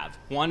like to have.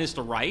 One is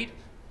the right,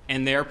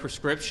 and their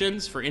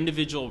prescriptions for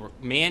individual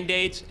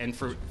mandates and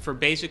for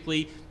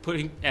basically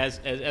putting,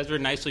 as Ezra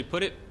nicely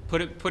put it,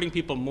 putting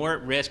people more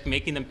at risk,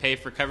 making them pay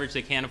for coverage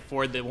they can't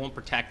afford that won't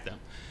protect them.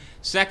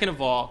 Second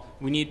of all,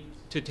 we need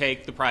to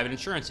take the private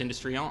insurance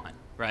industry on,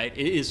 right?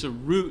 It is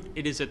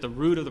at the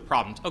root of the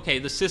problems. Okay,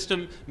 the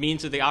system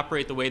means that they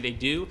operate the way they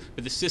do,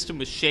 but the system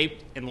was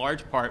shaped in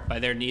large part by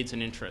their needs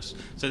and interests.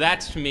 So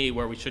that's, to me,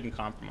 where we shouldn't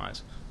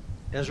compromise.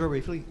 Ezra,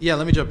 briefly. Yeah,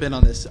 let me jump in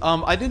on this.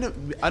 I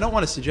don't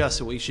want to suggest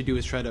that what you should do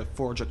is try to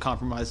forge a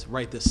compromise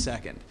right this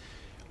second.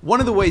 One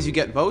of the ways you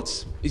get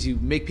votes is you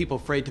make people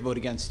afraid to vote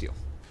against you.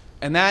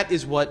 And that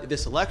is what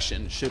this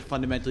election should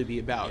fundamentally be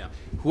about. Yeah.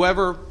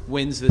 Whoever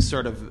wins this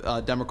sort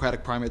of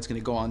Democratic primary that's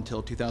going to go on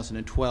until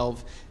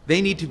 2012,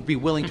 they need to be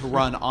willing to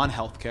run on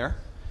health care.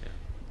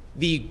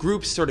 The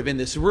groups sort of in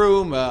this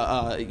room,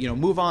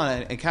 Move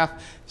On and CAF,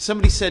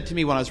 somebody said to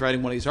me when I was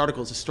writing one of these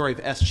articles, the story of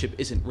S-chip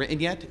isn't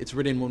written yet. It's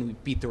written when we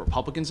beat the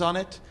Republicans on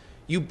it.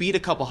 You beat a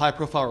couple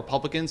high-profile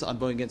Republicans on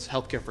voting against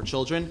health care for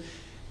children.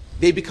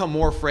 They become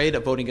more afraid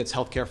of voting against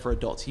health care for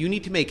adults. You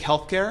need to make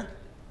health care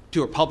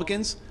to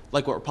Republicans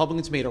like what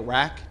Republicans made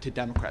Iraq to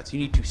Democrats. You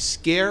need to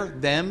scare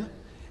them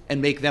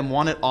and make them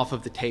want it off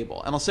of the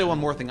table. And I'll say one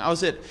more thing. I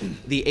was at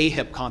the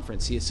AHIP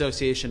conference, the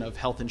Association of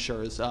Health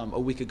Insurers, a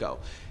week ago,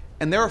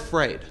 and they're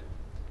afraid.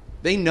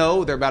 They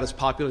know they're about as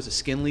popular as a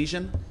skin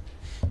lesion,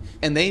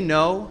 and they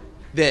know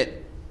that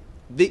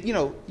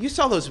you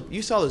saw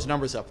those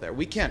numbers up there.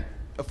 We can't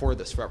afford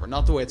this forever,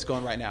 not the way it's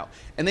going right now.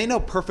 And they know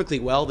perfectly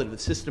well that if the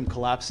system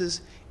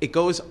collapses, it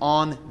goes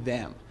on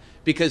them.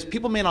 Because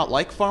people may not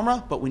like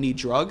pharma, but we need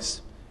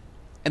drugs,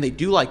 and they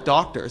do like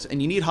doctors,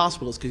 and you need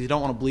hospitals because you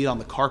don't want to bleed on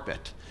the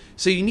carpet.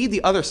 So you need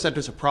the other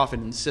centers of profit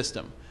in the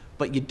system,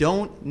 but you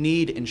don't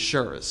need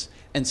insurers.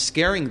 And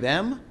scaring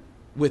them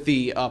with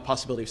the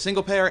possibility of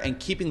single payer and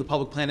keeping the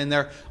public plan in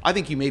there, I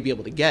think you may be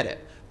able to get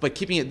it. But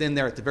keeping it in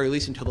there at the very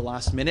least until the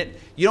last minute,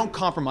 you don't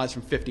compromise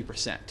from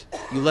 50%.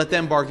 You let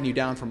them bargain you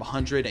down from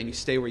 100 and you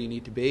stay where you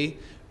need to be.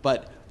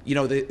 But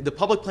the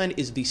public plan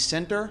is the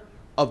center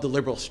of the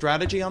liberal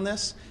strategy on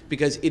this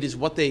because it is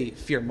what they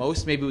fear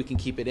most. Maybe we can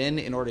keep it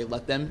in order to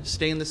let them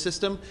stay in the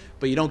system,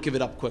 but you don't give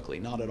it up quickly,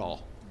 not at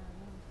all.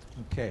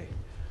 Okay.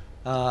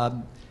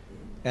 And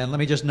let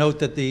me just note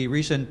that the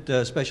recent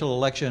special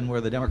election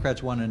where the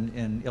Democrats won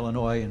in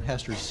Illinois in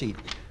Hester's seat,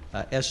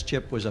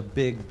 S-chip was a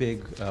big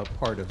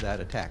part of that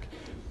attack.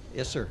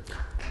 Yes, sir.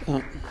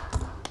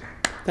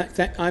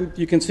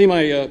 You can see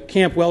my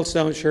Camp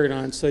Wellstone shirt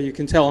on, so you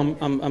can tell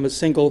I'm a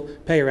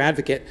single-payer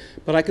advocate.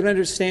 But I can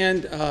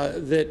understand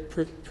that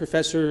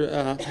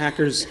Professor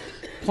Hacker's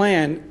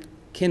plan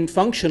can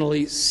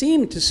functionally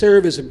seem to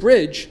serve as a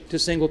bridge to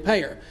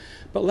single-payer.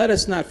 But let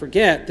us not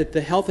forget that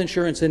the health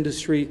insurance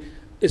industry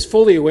is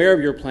fully aware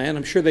of your plan.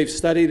 I'm sure they've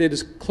studied it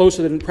as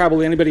closer than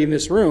probably anybody in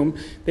this room.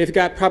 They've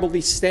got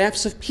probably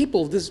staffs of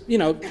people,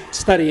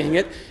 studying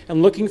it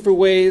and looking for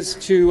ways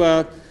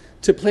to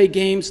play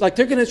games. Like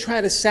they're going to try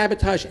to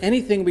sabotage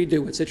anything we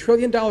do. It's a $1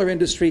 trillion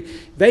industry.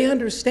 They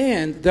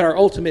understand that our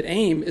ultimate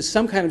aim is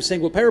some kind of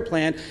single-payer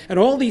plan, and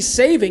all these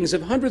savings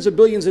of hundreds of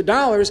billions of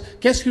dollars,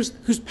 guess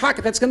whose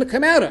pocket that's going to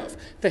come out of?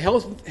 The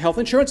health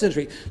insurance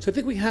industry. So I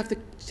think we have to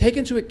take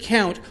into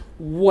account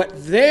what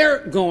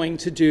they're going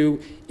to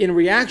do in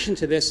reaction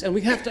to this, and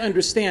we have to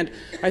understand,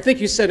 I think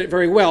you said it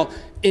very well,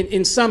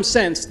 in some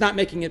sense, not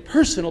making it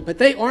personal, but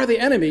they are the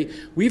enemy.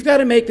 We've got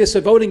to make this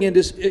a voting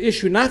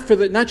issue, not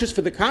just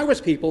for the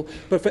Congress people,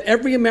 but for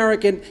every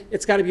American.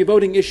 It's got to be a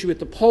voting issue at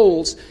the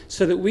polls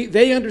so that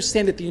they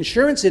understand that the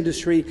insurance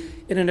industry,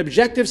 in an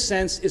objective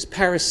sense, is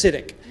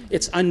parasitic.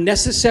 It's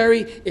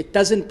unnecessary. It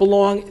doesn't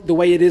belong the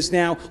way it is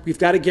now. We've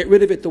got to get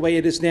rid of it the way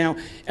it is now,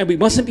 and we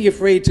mustn't be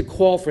afraid to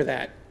call for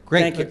that.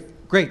 Great. Thank you.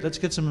 Great. Let's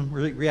get some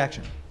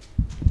reaction.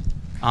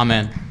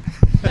 Amen.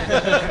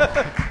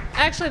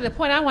 Actually, the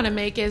point I want to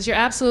make is you're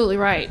absolutely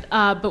right.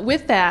 But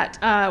with that,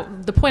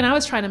 the point I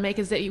was trying to make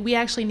is that we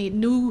actually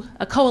need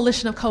a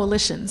coalition of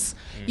coalitions.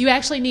 You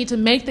actually need to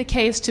make the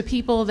case to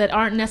people that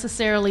aren't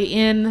necessarily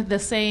in the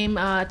same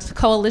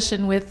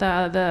coalition with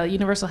the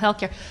universal health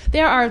care.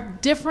 There are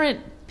different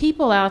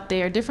people out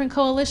there, different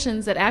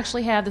coalitions that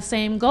actually have the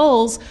same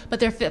goals, but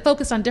they're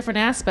focused on different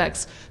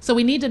aspects. So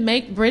we need to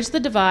bridge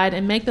the divide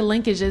and make the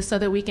linkages so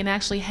that we can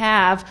actually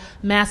have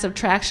massive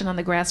traction on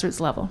the grassroots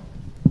level.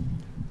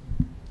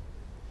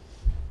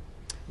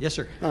 Yes,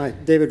 sir. Hi,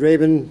 David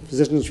Rabin,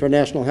 Physicians for a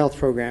National Health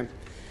Program.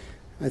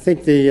 I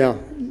think the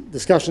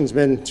discussion's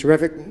been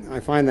terrific. I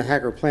find the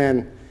Hacker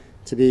plan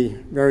to be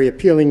very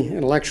appealing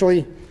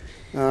intellectually.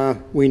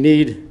 We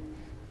need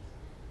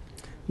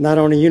not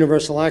only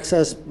universal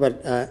access,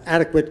 but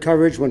adequate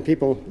coverage when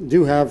people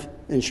do have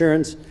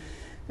insurance.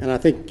 And I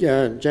think,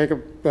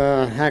 Jacob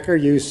Hacker,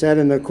 you said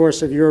in the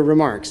course of your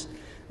remarks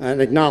and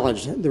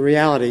acknowledged the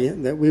reality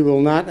that we will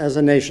not, as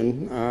a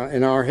nation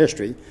in our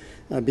history,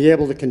 be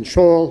able to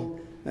control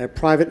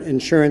private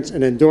insurance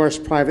and endorse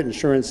private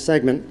insurance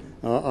segment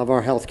of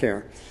our health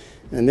care.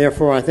 And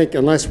therefore, I think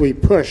unless we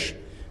push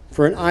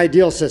for an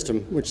ideal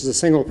system, which is a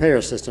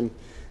single-payer system,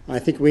 I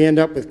think we end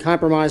up with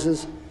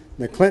compromises.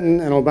 The Clinton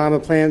and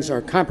Obama plans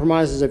are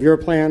compromises of your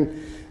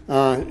plan.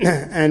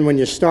 And when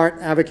you start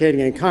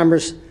advocating in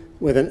Congress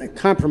with a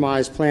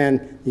compromise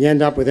plan, you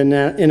end up with an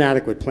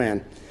inadequate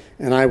plan.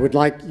 And I would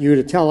like you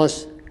to tell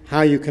us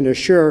how you can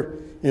assure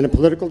in a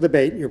political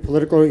debate, you're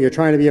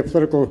trying to be a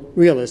political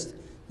realist,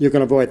 you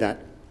can avoid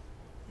that.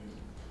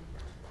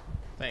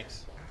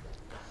 Thanks.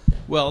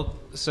 Well,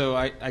 so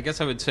I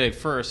guess I would say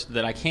first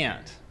that I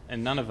can't,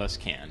 and none of us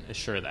can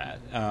assure that.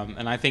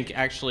 And I think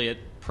actually at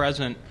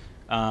present,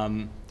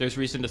 there's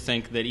reason to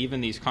think that even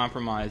these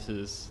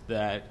compromises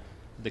that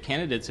the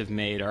candidates have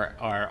made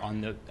are on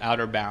the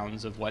outer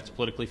bounds of what's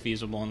politically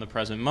feasible in the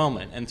present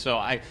moment. And so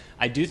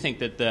I do think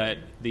that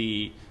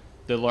the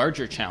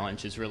larger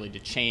challenge is really to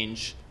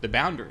change the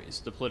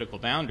boundaries, the political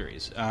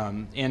boundaries.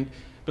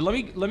 But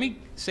let me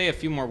say a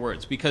few more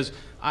words, because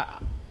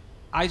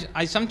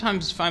I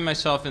sometimes find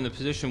myself in the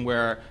position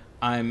where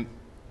I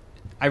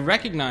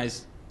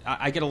recognize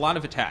I get a lot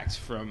of attacks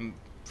from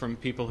from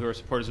people who are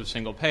supporters of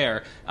single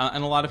payer,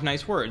 and a lot of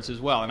nice words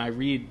as well. And I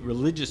read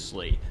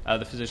religiously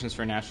the Physicians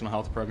for a National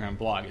Health Program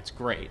blog. It's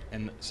great,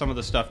 and some of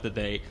the stuff that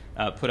they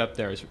put up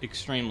there is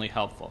extremely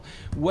helpful.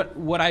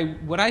 What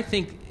I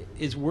think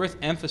is worth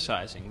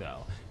emphasizing,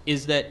 though,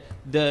 is that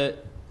the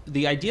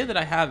idea that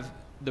I have,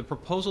 the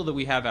proposal that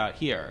we have out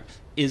here,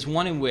 is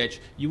one in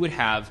which you would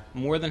have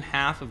more than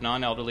half of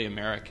non-elderly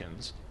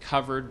Americans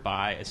covered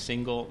by a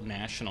single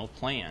national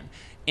plan.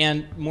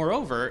 And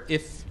moreover,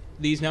 if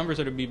these numbers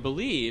are to be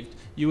believed,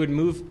 you would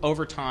move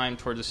over time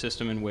towards a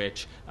system in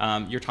which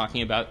you're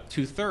talking about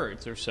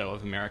 2/3 or so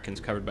of Americans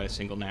covered by a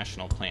single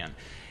national plan.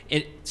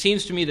 It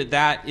seems to me that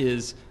that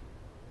is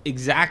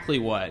exactly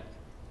what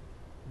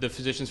the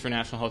Physicians for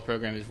National Health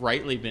Program has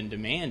rightly been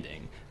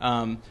demanding,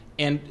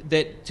 and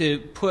that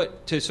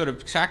to sort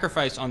of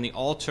sacrifice on the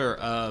altar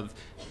of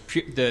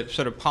the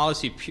sort of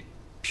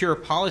pure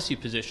policy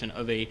position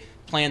of a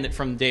plan that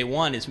from day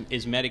one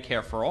is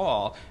Medicare for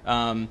all,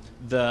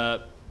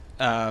 the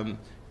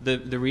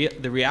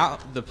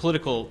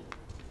political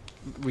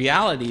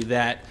reality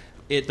that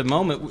at the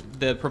moment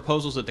the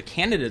proposals that the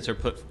candidates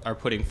are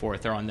putting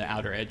forth are on the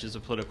outer edges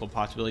of political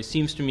possibility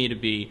seems to me to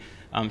be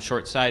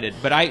short-sighted.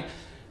 But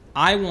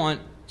I want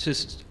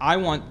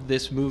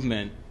this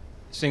movement,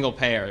 the single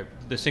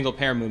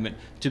payer movement,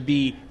 to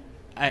be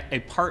a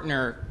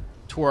partner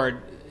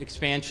toward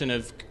expansion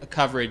of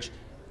coverage,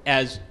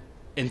 as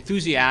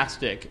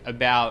enthusiastic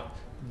about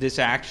this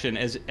action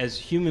as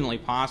humanly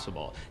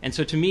possible. And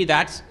so to me, and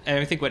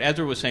I think what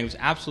Ezra was saying was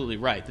absolutely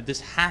right, that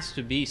this has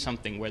to be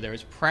something where there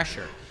is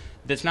pressure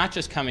that's not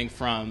just coming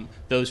from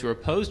those who are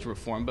opposed to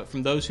reform, but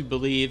from those who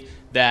believe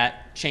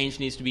that change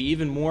needs to be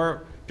even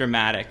more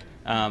dramatic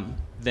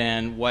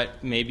than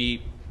what may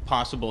be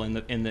possible in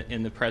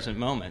the present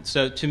moment.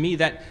 So to me,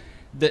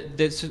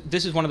 this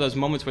is one of those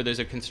moments where there's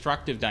a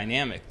constructive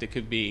dynamic that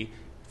could be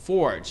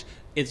forged,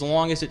 as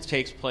long as it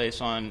takes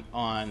place on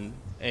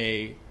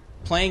a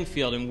playing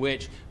field in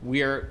which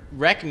we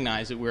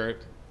recognize that we're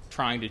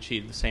trying to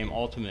achieve the same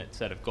ultimate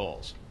set of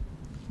goals.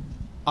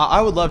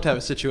 I would love to have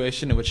a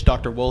situation in which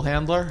Dr.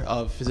 Woolhandler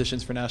of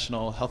Physicians for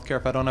National Healthcare,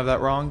 if I don't have that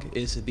wrong,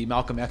 is the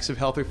Malcolm X of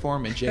health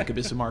reform, and Jacob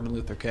is the Martin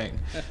Luther King.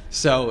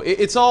 So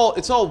it's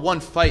all one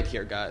fight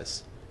here,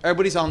 guys.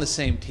 Everybody's on the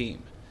same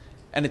team,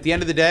 and at the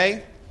end of the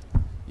day,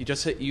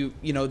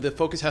 the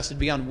focus has to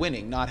be on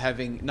winning, not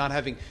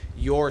having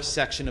your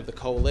section of the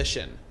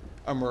coalition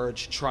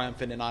emerge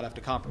triumphant and not have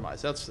to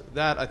compromise.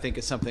 That I think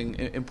is something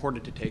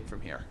important to take from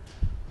here.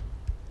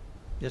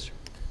 Yes, sir.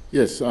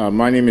 Yes,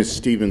 my name is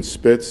Stephen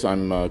Spitz.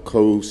 I'm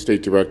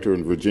co-state director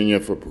in Virginia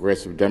for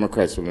Progressive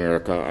Democrats of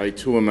America. I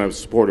too am a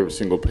supporter of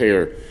single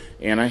payer,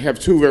 and I have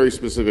two very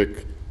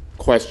specific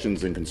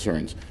questions and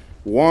concerns.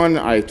 One,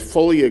 I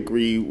fully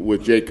agree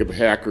with Jacob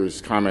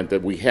Hacker's comment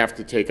that we have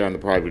to take on the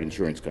private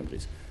insurance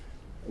companies.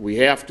 We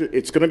have to.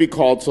 It's going to be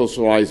called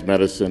socialized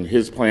medicine.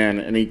 His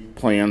plan, any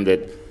plan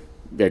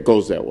that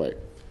goes that way.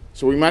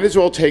 So we might as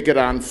well take it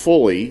on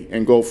fully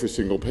and go for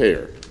single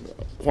payer.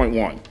 Point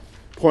one.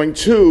 Point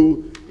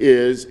two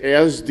is,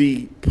 as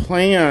the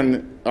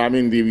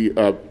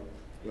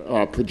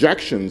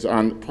projections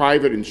on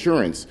private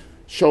insurance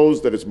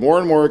shows that it's more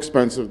and more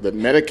expensive, that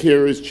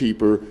Medicare is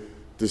cheaper,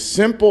 the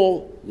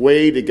simple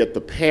way to get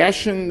the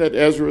passion that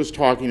Ezra is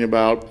talking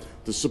about,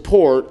 the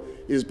support,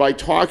 is by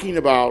talking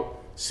about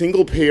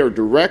single payer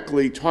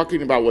directly,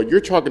 talking about what you're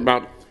talking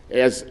about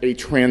as a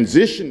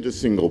transition to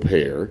single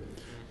payer,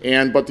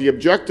 but the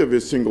objective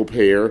is single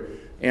payer,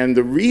 and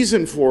the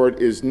reason for it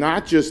is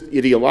not just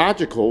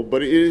ideological,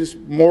 but it is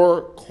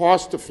more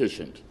cost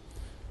efficient.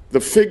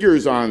 The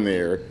figures on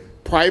there,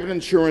 private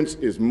insurance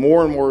is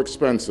more and more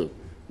expensive.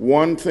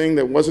 One thing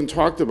that wasn't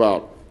talked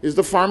about is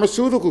the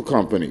pharmaceutical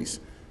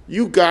companies.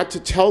 You've got to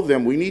tell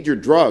them, we need your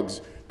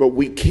drugs, but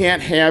we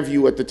can't have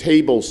you at the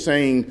table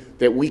saying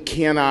that we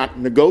cannot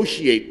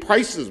negotiate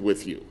prices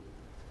with you,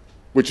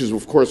 which is,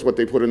 of course, what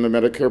they put in the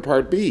Medicare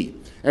Part B.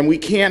 And we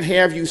can't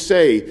have you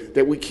say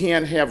that we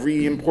can't have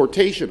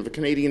reimportation of the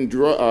Canadian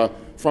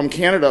from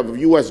Canada of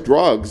U.S.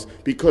 drugs,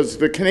 because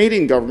the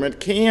Canadian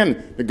government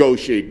can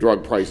negotiate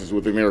drug prices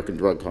with the American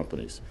drug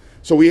companies.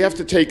 So we have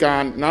to take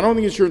on not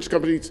only insurance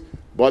companies,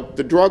 but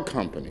the drug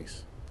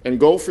companies, and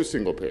go for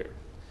single payer.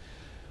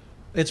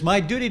 It's my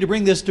duty to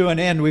bring this to an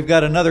end. We've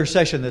got another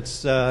session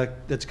that's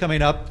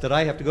coming up that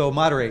I have to go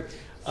moderate.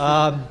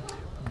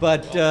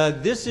 But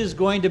this is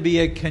going to be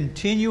a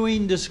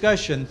continuing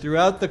discussion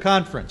throughout the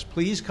conference.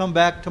 Please come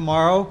back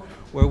tomorrow,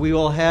 where we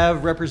will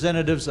have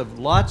representatives of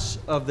lots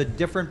of the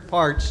different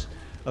parts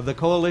of the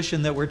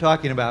coalition that we're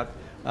talking about.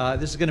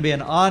 This is going to be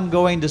an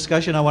ongoing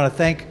discussion. I want to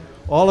thank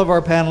all of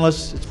our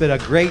panelists. It's been a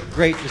great,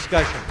 great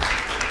discussion.